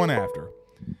dude we're going after.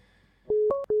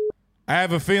 I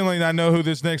have a feeling I know who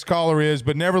this next caller is,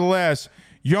 but nevertheless,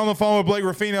 you're on the phone with Blake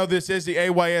Ruffino. This is the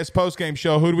AYS postgame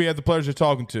show. Who do we have the pleasure of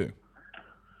talking to?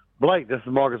 Blake, this is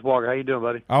Marcus Walker. How you doing,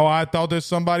 buddy? Oh, I thought there's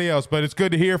somebody else, but it's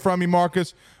good to hear from you,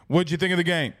 Marcus. What'd you think of the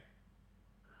game?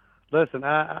 Listen,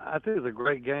 I think it was a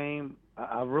great game.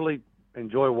 I really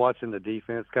enjoy watching the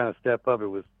defense kind of step up. It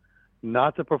was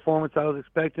not the performance I was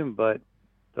expecting, but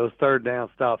those third down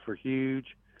stops were huge.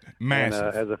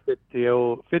 Massive. And, as a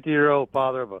 50-year-old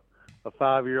father of a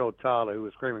 5-year-old toddler who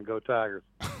was screaming "Go Tigers!"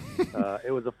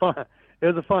 It was a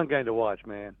fun game to watch,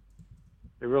 man.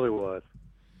 It really was.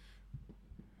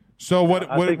 So what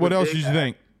else did you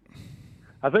think?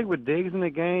 I think with Diggs in the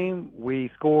game, we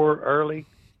scored early,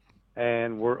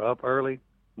 and we're up early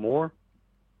more.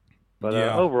 But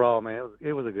overall, man,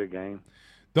 it was a good game.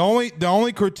 The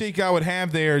only critique I would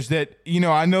have there is that,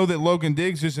 I know that Logan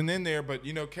Diggs isn't in there, but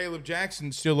Caleb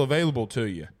Jackson's still available to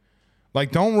you.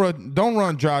 Like, don't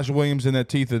run Josh Williams in that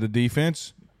teeth of the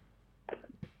defense.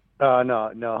 No,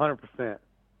 100%.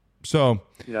 So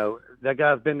that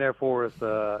guy's been there for us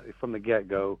from the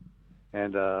get-go,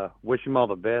 and wish him all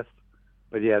the best.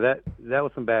 But yeah, that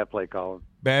was some bad play calling.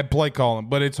 Bad play calling,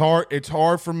 but it's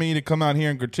hard for me to come out here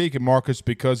and critique it, Marcus,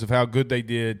 because of how good they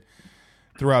did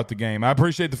throughout the game. I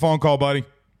appreciate the phone call, buddy.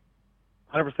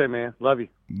 100%, man. Love you.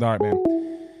 All right,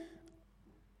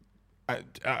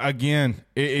 man.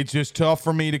 It's just tough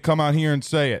for me to come out here and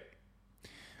say it.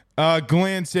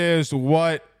 Glenn says,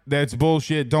 what? That's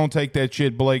bullshit. Don't take that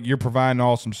shit, Blake. You're providing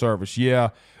awesome service. Yeah,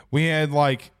 we had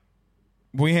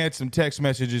we had some text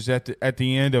messages at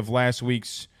the end of last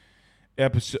week's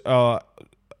episode.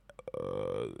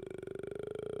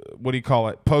 What do you call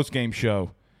it? Post-game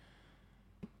show.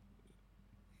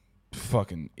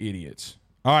 Fucking idiots.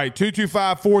 All right,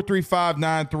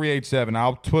 225-435-9387.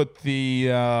 I'll put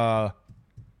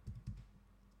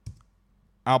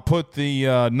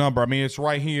the number. I mean, it's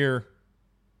right here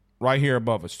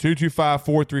above us.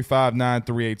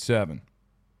 225-435-9387.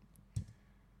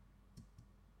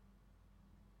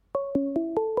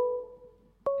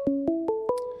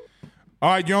 All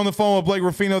right, you're on the phone with Blake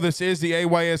Ruffino. This is the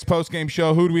AYS postgame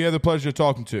show. Who do we have the pleasure of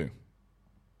talking to?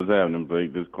 What's happening,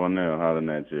 Blake? This is Cornell hollering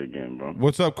at you again, bro.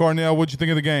 What's up, Cornell? What'd you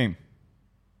think of the game?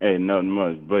 Hey, nothing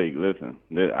much. Blake, listen,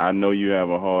 I know you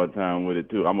have a hard time with it,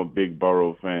 too. I'm a big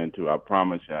Burrow fan, too. I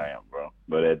promise you I am, bro.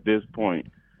 But at this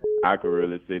point, I can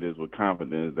really say this with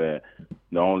confidence that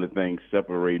the only thing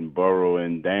separating Burrow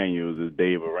and Daniels is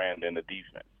Dave Aranda and the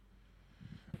defense.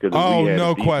 Because if we had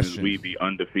no a defense, question. we'd be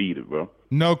undefeated, bro.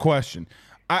 No question.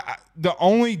 The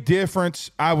only difference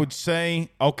I would say,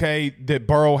 okay, that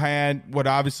Burrow had would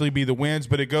obviously be the wins,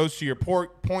 but it goes to your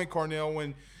point, Cornell,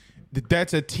 when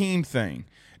that's a team thing.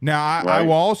 Now, I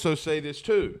will also say this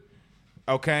too,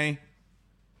 okay?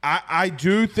 I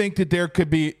do think that there could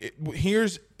be –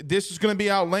 this is going to be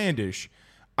outlandish.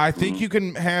 I think you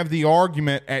can have the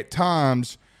argument at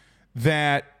times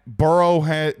that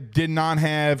Burrow did not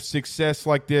have success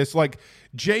like this. Like,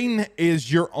 Jaden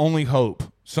is your only hope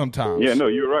sometimes. Yeah, no,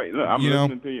 you're right. Look, I'm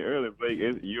listening to you earlier, Blake.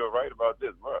 You're right about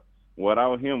this, bro.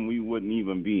 Without him, we wouldn't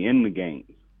even be in the games.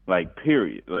 Like,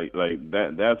 period. Like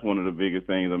that's one of the biggest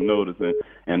things I'm noticing.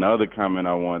 And the other comment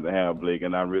I wanted to have, Blake,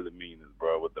 and I really mean this,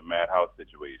 bro, with the Matt House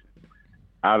situation.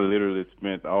 I literally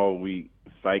spent all week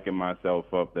psyching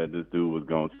myself up that this dude was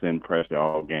going to send pressure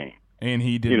all game. And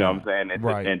he did. You know what I'm saying?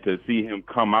 Right. And to see him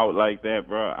come out like that,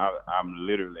 bro, I'm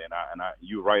literally, and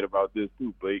you're right about this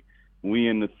too, Blake. We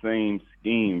in the same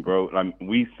scheme, bro. Like,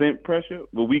 we sent pressure,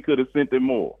 but we could have sent it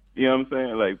more. You know what I'm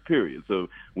saying? Like, period. So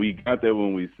we got there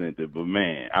when we sent it. But,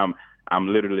 man, I'm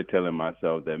literally telling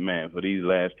myself that, man, for these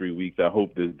last 3 weeks, I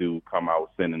hope this dude come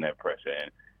out sending that pressure. And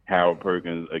Harold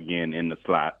Perkins, again, in the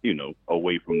slot,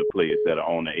 away from the players that are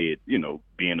on the edge,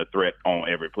 being a threat on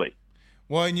every play.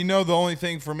 Well, and the only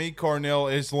thing for me, Cornell,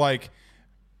 is like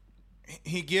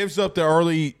he gives up the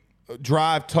early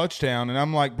drive touchdown, and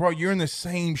I'm like, bro, you're in the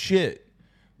same shit.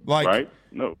 Like, right?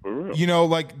 No, for real.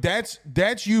 Like that's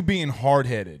you being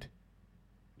hard-headed.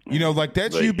 Like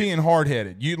that's you being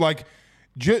hard-headed. You like,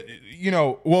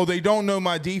 well, they don't know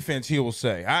my defense, he will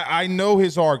say. I know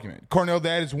his argument. Cornell,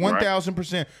 that is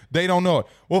 1,000%. They don't know it.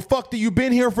 Well, fuck, you've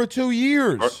been here for 2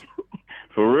 years.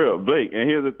 For real, Blake. And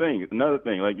here's the thing. Another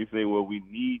thing, like you say, well, we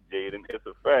need Jaden. It's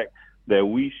a fact that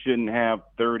we shouldn't have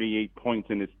 38 points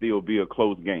and it still be a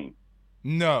close game.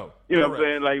 No. You know what I'm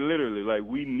saying? Like, literally, like,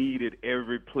 we needed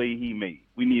every play he made.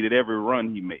 We needed every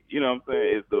run he made. You know what I'm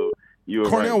saying? So you're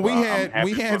Cornell, right,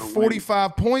 we had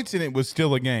 45 points and it was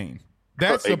still a game.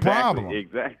 That's the problem.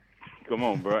 Exactly. Come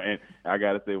on, bro. And I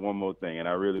got to say one more thing, and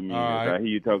I really mean this. Right. I hear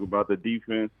you talk about the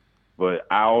defense, but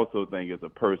I also think it's a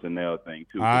personnel thing,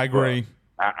 too. I agree.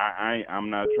 I'm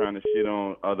not trying to shit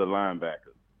on other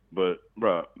linebackers, but,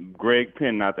 bro, Greg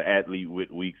Penn not the athlete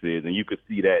Whit Weeks is, and you could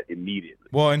see that immediately.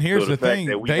 Well, and here's the thing.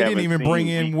 They didn't even bring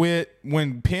in Whit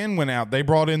when Penn went out. They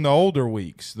brought in the older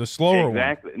Weeks, the slower one.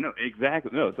 Exactly.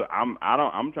 No, so I'm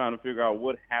trying to figure out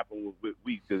what happened with Whit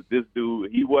Weeks, because this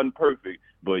dude, he wasn't perfect,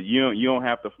 but you don't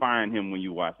have to find him when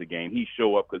you watch the game. He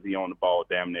show up because he on the ball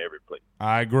damn near every play.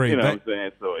 I agree. You know what I'm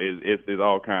saying? So it's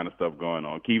all kind of stuff going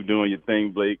on. Keep doing your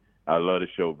thing, Blake. I love the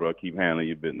show, bro. Keep handling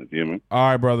your business. You know me? All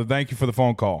right, brother. Thank you for the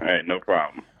phone call. All right, no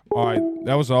problem. All right.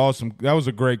 That was awesome. That was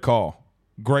a great call.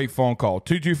 Great phone call.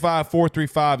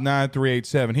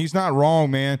 225-435-9387. He's not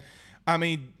wrong, man. I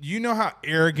mean, you know how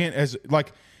arrogant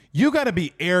you got to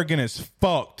be arrogant as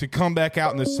fuck to come back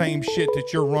out in the same shit that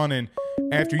you're running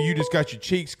after you just got your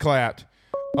cheeks clapped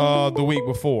the week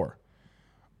before.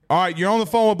 All right, you're on the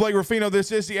phone with Blake Ruffino.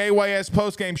 This is the AYS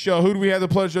postgame show. Who do we have the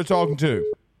pleasure of talking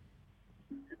to?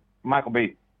 Michael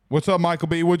B. What's up, Michael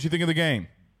B? What'd you think of the game?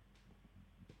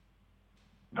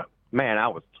 Man, I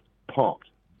was pumped.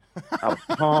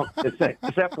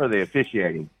 Except for the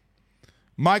officiating.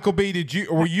 Michael B,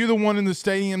 were you the one in the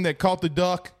stadium that caught the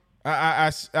duck? I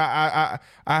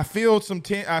feel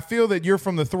I feel that you're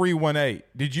from the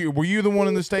 318. Were you the one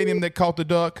in the stadium that caught the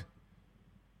duck?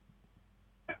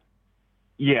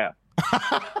 Yeah.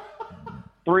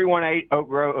 318 Oak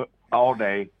Grove all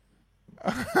day.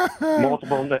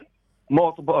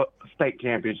 Multiple state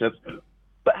championships.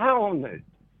 But how on the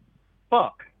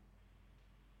fuck,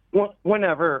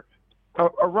 whenever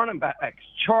a running back's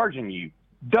charging you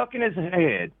ducking his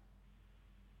head,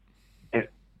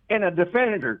 and a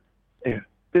defender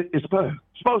is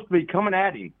supposed to be coming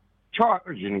at him,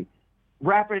 charging,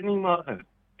 wrapping him up,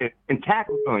 and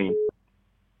tackling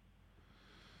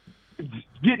him,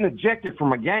 getting ejected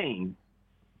from a game.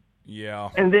 Yeah.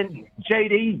 And then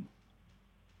JD,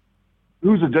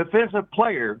 who's a defensive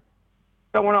player,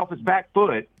 throwing off his back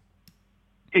foot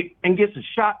and gets a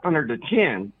shot under the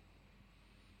chin.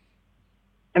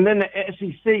 And then the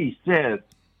SEC says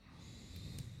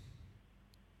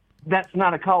that's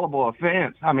not a callable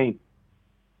offense. I mean,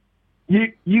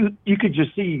 you could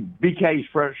just see BK's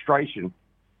frustration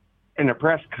in the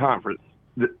press conference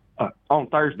on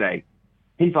Thursday.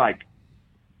 He's like,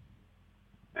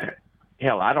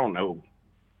 hell, I don't know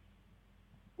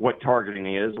what targeting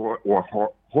is or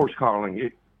horse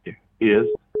calling is.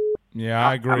 Yeah,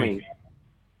 I agree. I mean,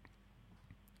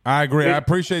 I agree. I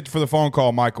appreciate you for the phone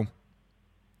call, Michael.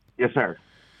 Yes, sir.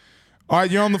 All right,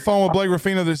 you're on the phone with Blake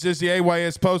Ruffino. This is the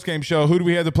AYS postgame show. Who do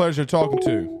we have the pleasure of talking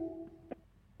to?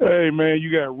 Hey, man,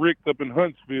 you got Rick up in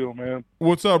Huntsville, man.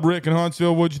 What's up, Rick in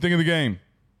Huntsville? What'd you think of the game?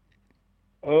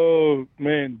 Oh,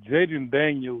 man, Jaden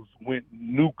Daniels went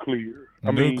nuclear. I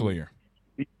mean,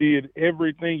 he did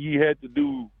everything he had to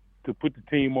do to put the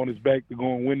team on his back to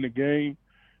go and win the game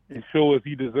and show us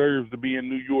he deserves to be in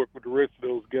New York with the rest of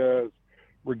those guys,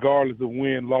 regardless of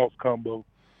win-loss combo.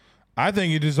 I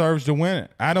think he deserves to win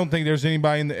it. I don't think there's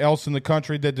anybody else in the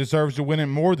country that deserves to win it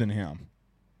more than him.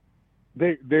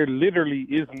 There literally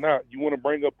is not. You want to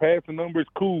bring up passing numbers?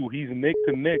 Cool. He's neck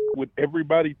to neck with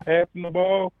everybody passing the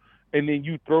ball, and then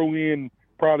you throw in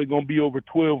probably going to be over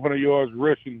 1,200 yards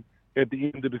rushing at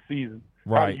the end of the season.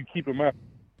 Right. How do you keep him out?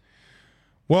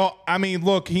 Well, I mean,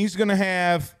 look, he's going to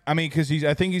have – I mean, because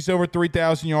I think he's over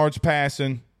 3,000 yards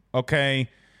passing, okay?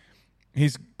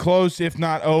 He's close, if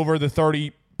not over, the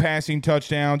 30 passing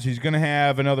touchdowns. He's going to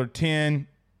have another 10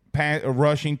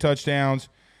 rushing touchdowns,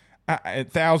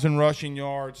 1,000 rushing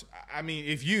yards. I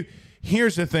mean,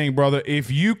 here's the thing, brother.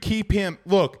 If you keep him –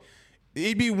 look,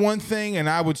 it'd be one thing, and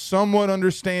I would somewhat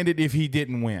understand it if he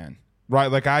didn't win,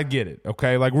 right? Like, I'd get it,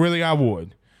 okay? Like, really, I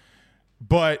would.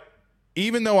 But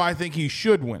even though I think he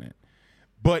should win it,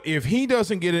 but if he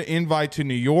doesn't get an invite to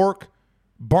New York,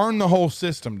 burn the whole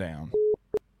system down.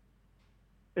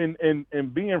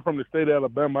 And being from the state of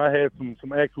Alabama, I had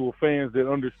some actual fans that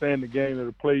understand the game, that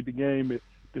have played the game at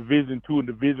Division II and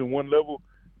Division I level.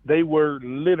 They were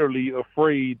literally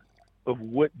afraid of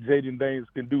what Jaden Daniels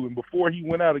can do. And before he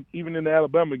went out, even in the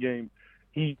Alabama game,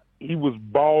 he was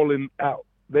balling out.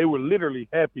 They were literally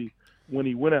happy when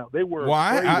he went out. They were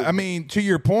afraid. I mean, to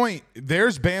your point,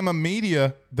 there's Bama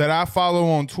media that I follow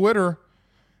on Twitter,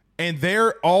 and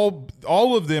they're all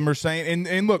of them are saying,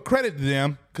 and look, credit to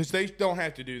them because they don't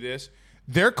have to do this.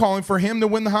 They're calling for him to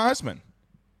win the Heisman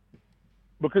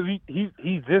because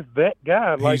he's just that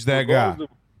guy. He's that guy.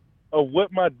 Of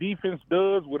what my defense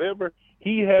does, whatever,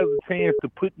 he has a chance to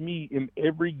put me in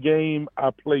every game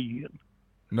I play in.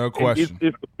 No question.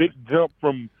 It's a big jump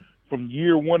from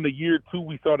year one to year two.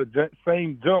 We saw the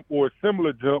same jump or a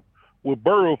similar jump with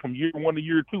Burrow from year one to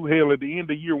year two. Hell, at the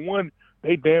end of year one,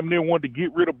 they damn near wanted to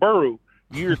get rid of Burrow.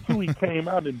 Year two, he came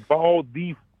out and balled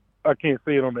the – I can't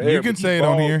say it on the air. You can say it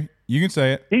on here. You can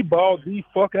say it. He balled the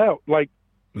fuck out. Like,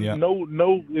 yeah.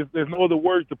 There's no other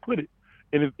words to put it.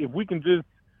 And if we can just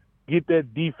get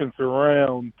that defense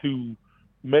around to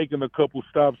making a couple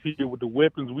stops here with the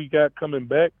weapons we got coming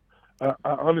back, I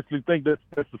honestly think that's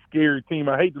a scary team.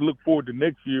 I hate to look forward to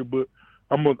next year, but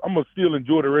I'm gonna still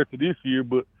enjoy the rest of this year.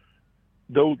 But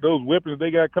those weapons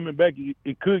they got coming back,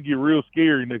 it could get real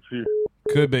scary next year.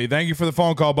 Could be. Thank you for the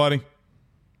phone call, buddy.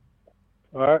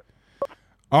 All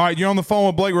right, you're on the phone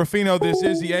with Blake Ruffino. This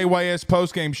is the AYS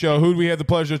postgame show. Who do we have the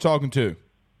pleasure of talking to?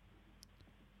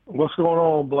 What's going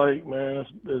on, Blake, man?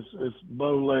 It's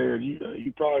Bo Laird.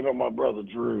 You probably know my brother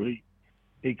Drew.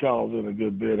 He calls in a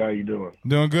good bit. How you doing?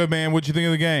 Doing good, man. What'd you think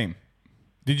of the game?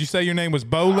 Did you say your name was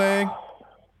Bo Leg?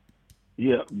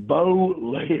 Yeah, Bo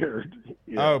Laird.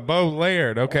 Yeah. Oh, Bo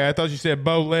Laird. Okay, I thought you said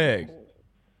Bo Leg.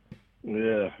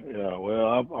 Yeah.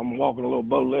 Well, I'm walking a little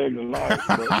bow leg tonight.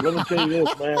 But let me tell you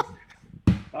this, man.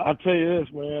 I'll tell you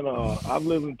this, man. I've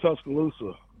lived in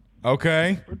Tuscaloosa.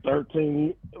 Okay. For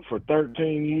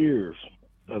 13 years.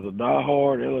 As a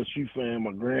diehard LSU fan,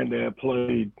 my granddad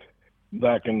played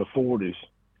back in the 40s.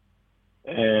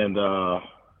 And all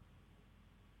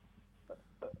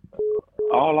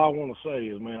I want to say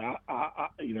is, man,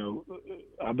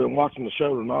 I've been watching the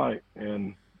show tonight,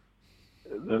 and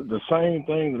the same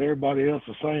thing that everybody else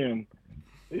is saying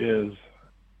is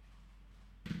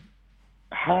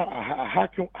how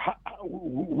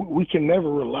we can never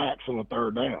relax on the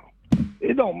third down.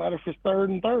 It don't matter if it's 3rd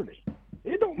and 30.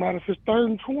 It don't matter if it's 3rd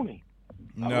and 20.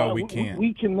 No, we can't.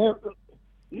 We can never.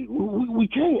 We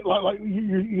can't. Like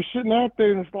you're sitting out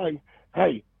there and it's like,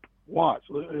 hey, watch.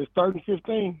 It's 3rd and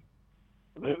 15.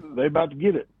 They about to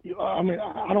get it. I mean,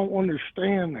 I don't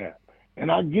understand that.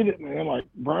 And I get it, man. Like,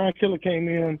 Brian Kelly came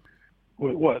in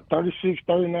with, 36,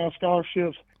 39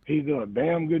 scholarships. He's done a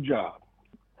damn good job.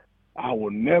 I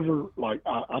will never,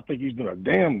 I think he's done a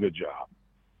damn good job.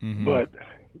 Mm-hmm. But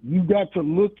you got to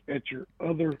look at your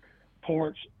other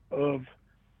parts of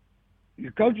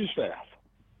your coaching staff.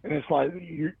 And it's like,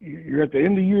 you're at the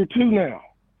end of year 2 now.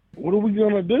 What are we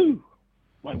going to do?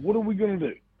 What are we going to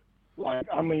do?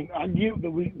 I mean, I get that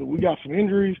we got some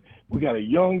injuries. We got a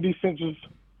young defensive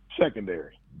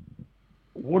secondary.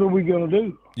 What are we going to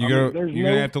do? You're going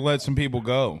to have to let some people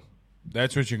go.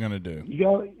 That's what you're going to do.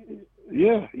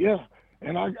 Yeah.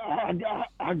 And I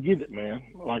get it, man.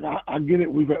 I get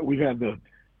it. We've had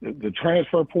the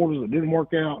transfer portals that didn't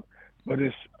work out, but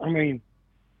I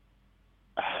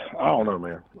don't know,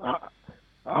 man.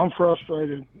 I'm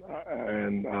frustrated,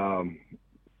 and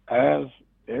as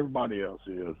everybody else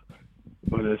is.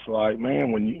 But it's like,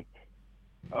 man, when we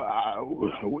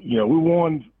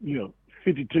won,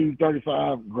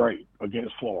 52-35, great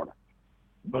against Florida.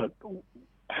 But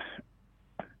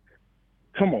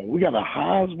come on, we got a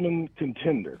Heisman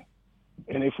contender.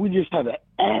 And if we just had an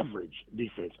average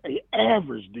defense,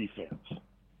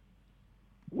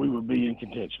 we would be in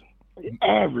contention. An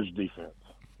average defense.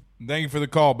 Thank you for the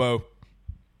call, Bo.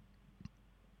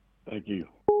 Thank you.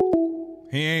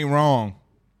 He ain't wrong.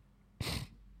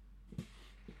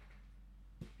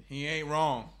 He ain't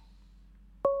wrong.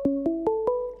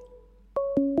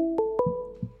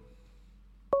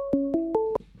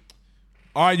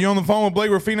 All right, you're on the phone with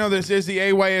Blake Ruffino. This is the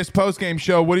AYS postgame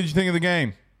show. What did you think of the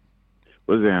game?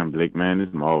 What's that, Blake, man? This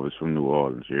is Marvis from New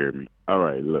Orleans. You hear me? All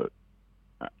right, look.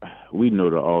 We know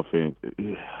the offense.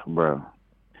 Bro,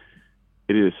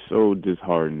 it is so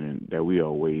disheartening that we are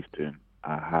wasting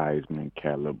a Heisman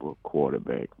caliber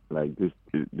quarterback. Like, this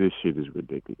shit is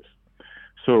ridiculous.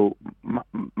 So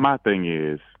my thing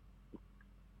is,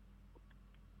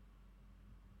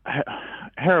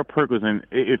 Harold Perkins, and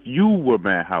if you were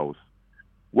Matt House,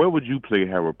 where would you play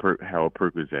Harold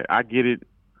Perkins at? I get it.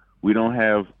 We don't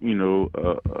have,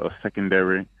 a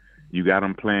secondary. You got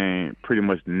him playing pretty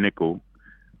much nickel,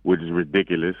 which is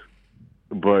ridiculous.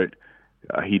 But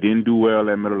he didn't do well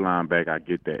at middle linebacker. I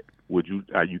get that.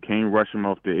 You can't rush him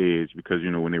off the edge because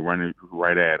when they run it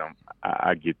right at him.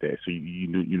 I get that. So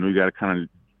you got to kind of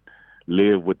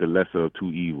live with the lesser of two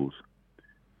evils.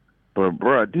 But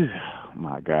bro,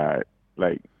 my God,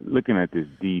 like looking at this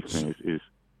defense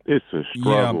it's a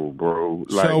struggle, bro.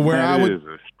 Like, so it is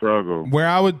a struggle. Where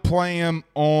I would play him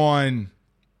on,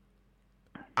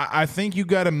 I think you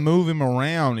got to move him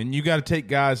around and you got to take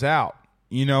guys out.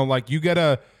 You got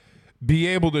to be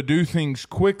able to do things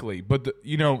quickly. But,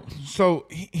 so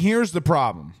here's the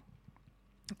problem.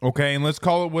 Okay, and let's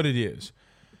call it what it is.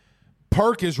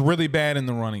 Perk is really bad in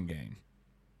the running game,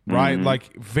 right? Mm-hmm.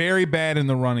 Like, very bad in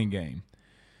the running game.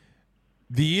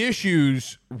 The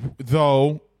issues,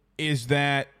 though, is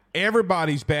that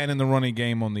everybody's bad in the running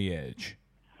game on the edge.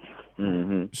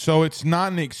 Mm-hmm. So it's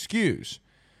not an excuse.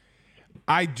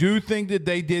 I do think that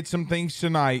they did some things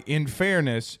tonight, in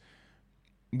fairness,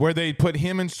 where they put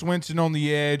him and Swinson on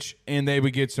the edge and they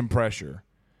would get some pressure.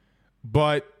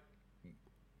 But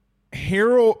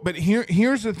here's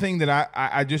the thing that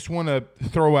I just want to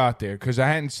throw out there because I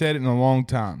hadn't said it in a long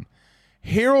time.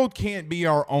 Harold can't be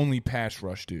our only pass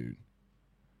rush dude.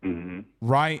 Mm-hmm.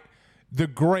 Right? The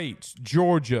greats,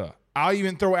 Georgia. I'll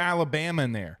even throw Alabama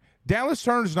in there. Dallas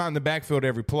Turner's not in the backfield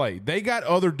every play. They got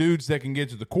other dudes that can get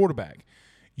to the quarterback.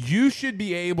 You should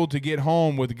be able to get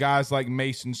home with guys like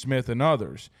Mason Smith and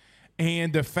others.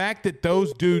 And the fact that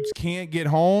those dudes can't get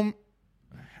home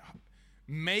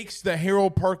makes the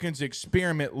Harold Perkins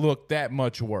experiment look that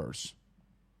much worse.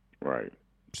 Right.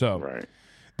 So, right.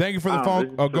 Thank you for the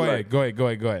phone. Oh, go ahead. Go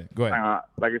ahead.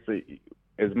 Like I say,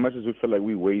 as much as we feel like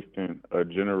we wasting a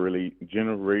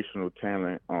generational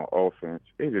talent on offense,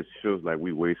 it just feels like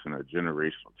we wasting a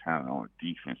generational talent on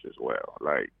defense as well.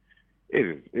 Like,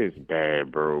 it's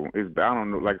bad, bro. It's bad. I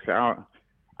don't know. Like I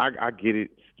said, I get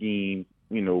it, scheme,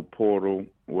 portal,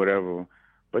 whatever.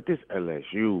 But this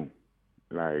LSU,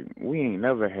 like, we ain't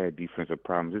never had defensive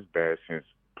problems this bad since,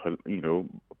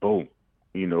 Bo.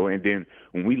 And then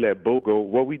when we let Bo go,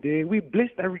 what we did, we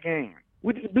blitzed every game.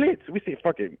 We just blitzed. We said,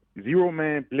 fuck it,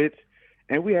 0-man blitz.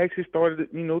 And we actually started,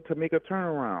 to make a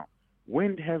turnaround.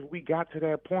 When have we got to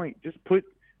that point? Just put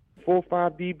 4 or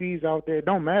 5 DBs out there. It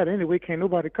don't matter anyway. Can't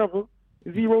nobody cover.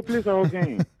 0 blitz all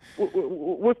game.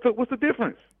 What's the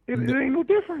difference? It ain't no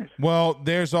difference. Well,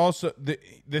 there's also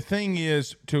the thing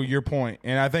is, to your point,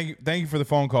 and I thank you for the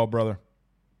phone call, brother.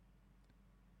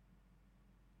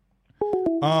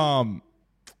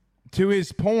 To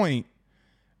his point,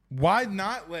 why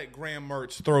not let Graham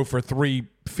Mertz throw for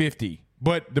 350?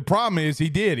 But the problem is he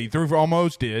did. He threw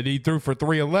for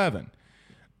 311.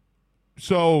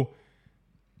 So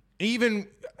even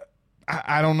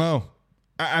I don't know.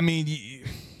 I mean,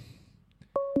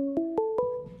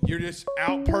 you're just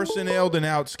out personneled and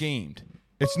out schemed.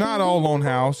 It's not all on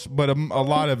House, but a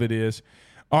lot of it is.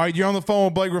 All right, you're on the phone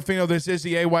with Blake Ruffino. This is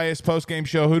the AYS postgame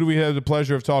show. Who do we have the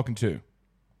pleasure of talking to?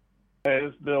 Hey,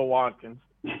 it's Bill Watkins.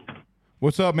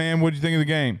 What's up, man? What did you think of the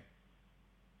game?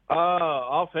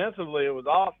 Offensively, it was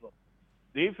awesome.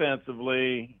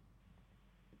 Defensively,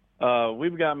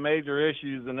 we've got major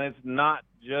issues, and it's not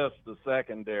just the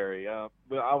secondary. I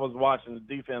was watching the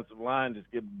defensive line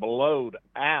just get blowed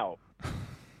out,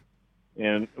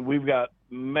 and we've got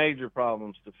major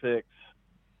problems to fix,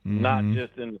 not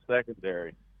just in the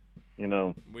secondary. You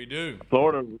know, we do.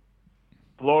 Florida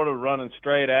running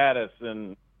straight at us,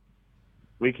 and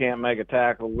we can't make a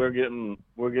tackle. We're getting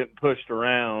pushed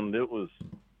around.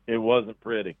 It wasn't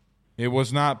pretty. It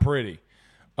was not pretty.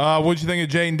 What'd you think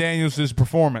of Jaden Daniels'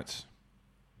 performance?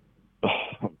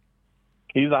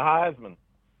 He's a Heisman.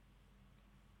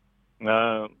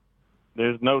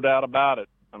 There's no doubt about it.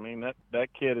 I mean, that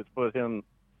kid has put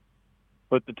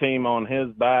the team on his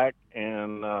back,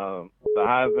 and the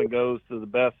Heisman goes to the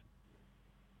best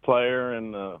player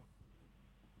in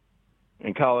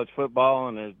college football,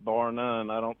 and there's bar none.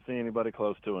 I don't see anybody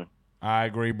close to him. I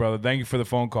agree, brother. Thank you for the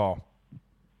phone call.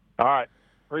 All right.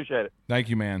 Appreciate it. Thank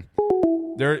you, man.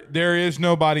 There is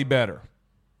nobody better.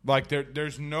 Like,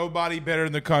 there's nobody better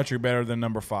in the country better than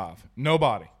number 5.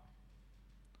 Nobody.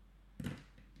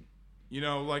 You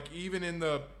know, like, even in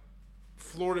the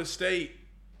Florida State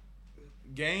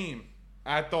game,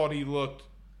 I thought he looked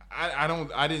 –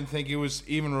 I didn't think it was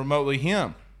even remotely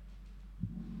him.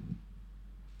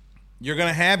 You're going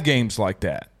to have games like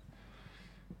that.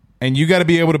 And you got to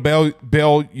be able to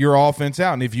bail your offense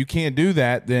out. And if you can't do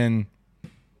that, then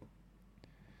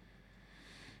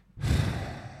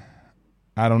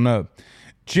I don't know.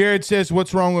 Jared says,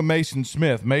 what's wrong with Mason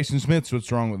Smith? Mason Smith's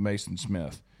what's wrong with Mason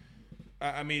Smith.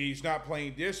 I mean, he's not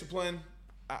playing discipline.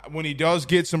 When he does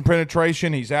get some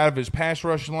penetration, he's out of his pass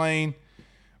rush lane,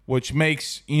 which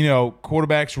makes,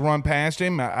 quarterbacks run past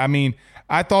him. I mean,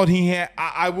 I thought he had –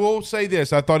 I will say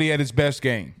this. I thought he had his best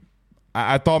game.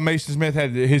 I thought Mason Smith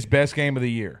had his best game of the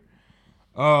year,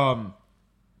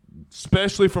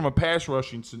 especially from a pass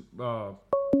rushing scenario.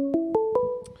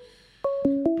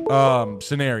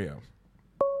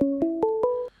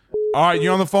 All right,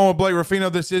 you're on the phone with Blake Ruffino.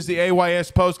 This is the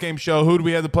AYS postgame show. Who do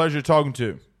we have the pleasure of talking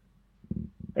to?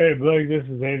 Hey, Blake, this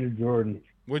is Andrew Jordan.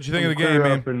 What'd you think of the game,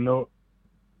 man?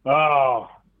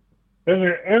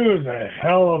 It was a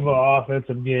hell of an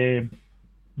offensive game.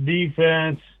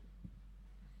 Defense,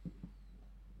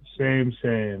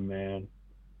 same, man.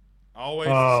 Always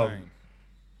the same.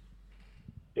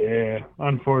 Yeah,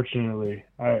 unfortunately.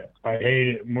 I hate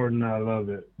it more than I love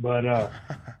it. But,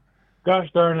 gosh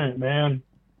darn it, man.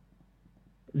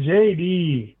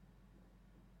 JD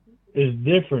is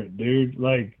different, dude.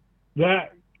 Like,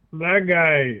 that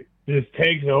guy just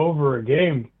takes over a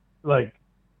game, like,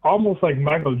 almost like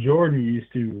Michael Jordan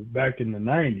used to back in the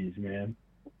 90s, man.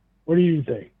 What do you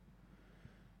think?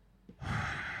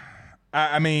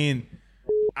 I mean,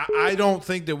 I don't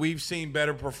think that we've seen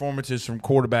better performances from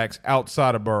quarterbacks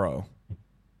outside of Burrow.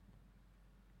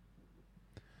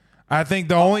 I think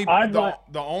the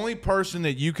only person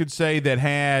that you could say that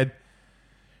had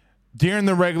during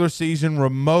the regular season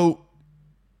remote,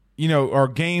 or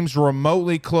games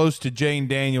remotely close to Jane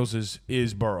Daniels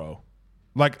is Burrow.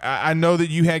 Like, I know that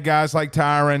you had guys like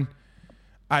Tyron.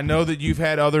 I know that you've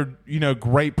had other,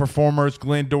 great performers,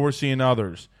 Glenn Dorsey and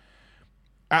others.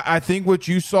 I think what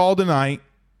you saw tonight,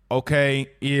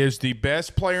 is the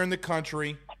best player in the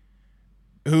country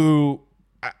who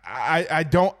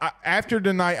after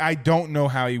tonight, I don't know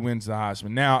how he wins the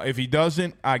Heisman. Now, if he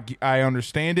doesn't, I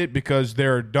understand it because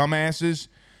there are dumbasses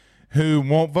who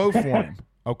won't vote for him,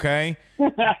 okay?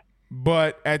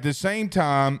 But at the same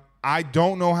time, I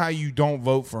don't know how you don't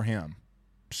vote for him.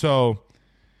 So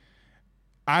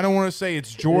I don't want to say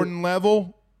it's Jordan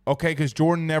level, because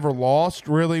Jordan never lost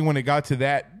really when it got to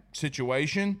that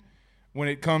situation, when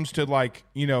it comes to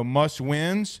must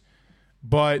wins.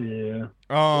 But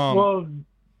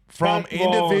from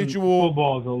individual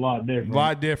football is a lot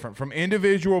different. From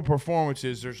individual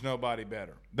performances, there's nobody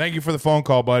better. Thank you for the phone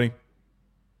call, buddy.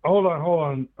 Hold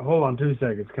on 2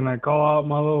 seconds. Can I call out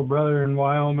my little brother in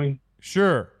Wyoming?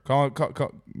 Sure. Call.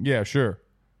 Yeah, sure.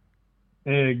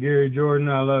 Hey, Gary Jordan,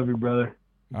 I love you, brother.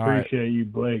 All right. Appreciate you,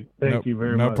 Blake. Thank you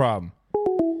very much. No problem.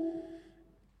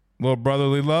 Little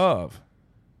brotherly love.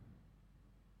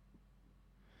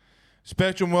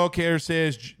 Spectrum Wellcare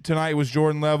says tonight was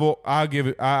Jordan level. I'll give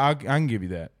it. I can give you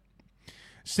that.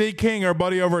 Steve King, our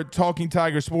buddy over at Talking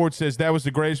Tiger Sports, says that was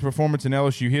the greatest performance in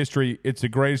LSU history. It's the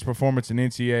greatest performance in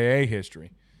NCAA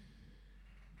history.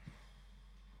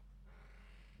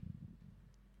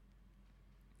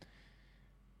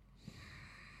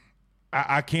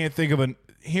 I can't think of an.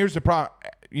 Here's the problem.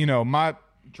 You know, my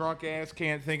drunk ass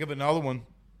can't think of another one.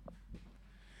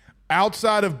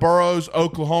 Outside of Burrow's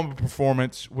Oklahoma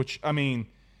performance, which, I mean,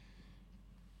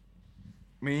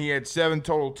 he had 7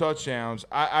 total touchdowns.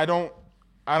 I don't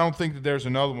think that there's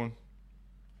another one.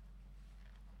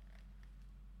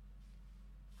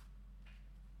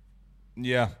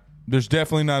 Yeah, there's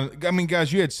definitely not. I mean,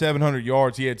 guys, you had 700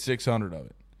 yards. He had 600 of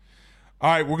it.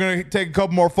 All right, we're going to take a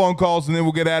couple more phone calls, and then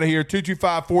we'll get out of here.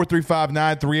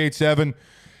 225-435-9387.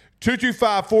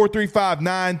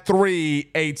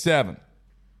 225-435-9387.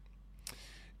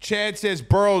 Chad says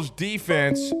Burrow's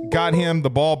defense got him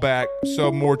the ball back,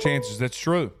 so more chances. That's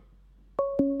true.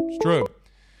 It's true.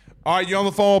 All right, you're on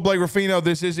the phone with Blake Ruffino.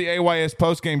 This is the AYS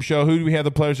postgame show. Who do we have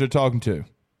the pleasure of talking to?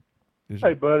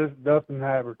 Hey, bud, it's Dustin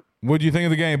Habbard. What do you think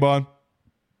of the game, bud?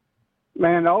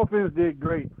 Man, the offense did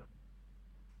great.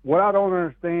 What I don't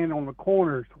understand on the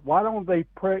corners, why don't they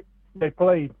play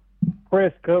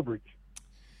press coverage?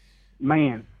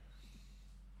 Man,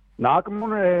 knock them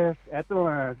on their ass at the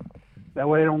line. That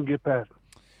way they don't get past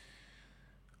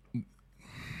them.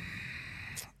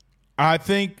 I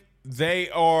think they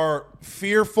are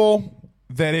fearful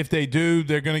that if they do,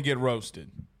 they're going to get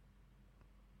roasted.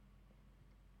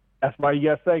 That's why you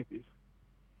got safeties.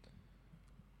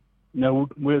 No,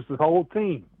 it's the whole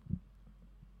team.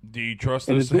 Do you trust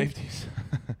those safeties?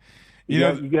 you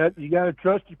got to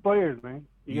trust your players, man.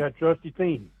 You got to trust your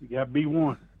team. You got to be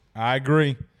one. I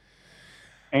agree.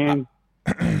 And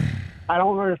I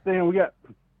don't understand. We got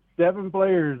 7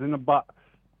 players in the box.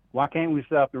 Why can't we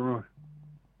stop the run?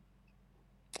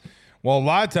 Well, a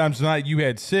lot of times tonight you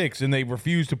had 6, and they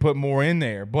refused to put more in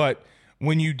there. But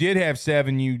when you did have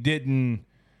 7, you didn't.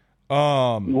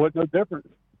 What no difference?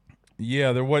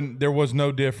 Yeah, there was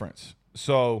no difference.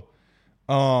 So.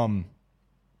 I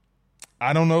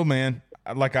don't know, man.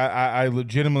 Like I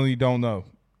legitimately don't know.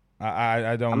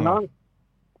 I don't know.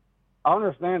 I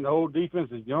understand the whole defense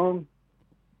is young,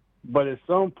 but at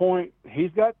some point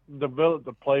he's got to develop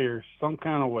the players some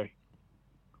kind of way.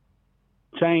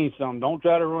 Change something. Don't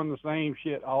try to run the same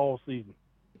shit all season.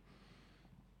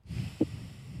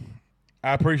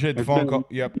 I appreciate the phone call.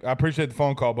 Yep, I appreciate the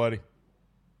phone call, buddy.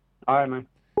 All right, man.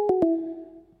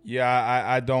 Yeah,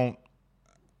 I don't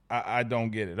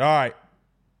get it. All right,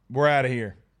 we're out of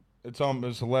here. It's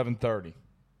 11:30.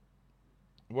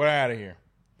 We're out of here.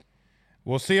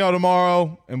 We'll see y'all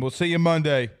tomorrow, and we'll see you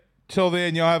Monday. Till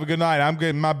then, y'all have a good night. I'm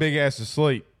getting my big ass to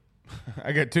sleep.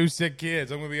 I got 2 sick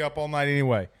kids. I'm going to be up all night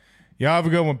anyway. Y'all have a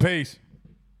good one. Peace.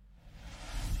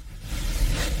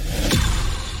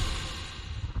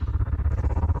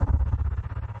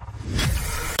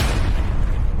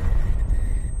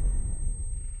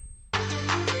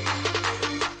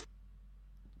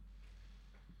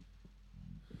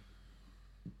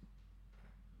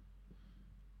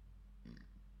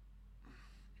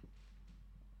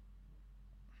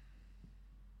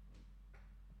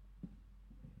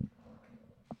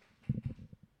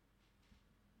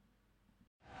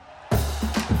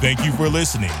 Thank you for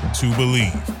listening to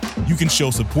Believe. You can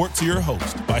show support to your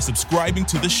host by subscribing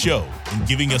to the show and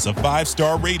giving us a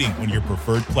 5-star rating on your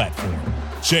preferred platform.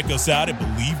 Check us out at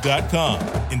Believe.com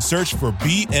and search for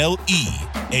BLEAV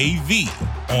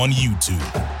on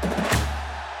YouTube.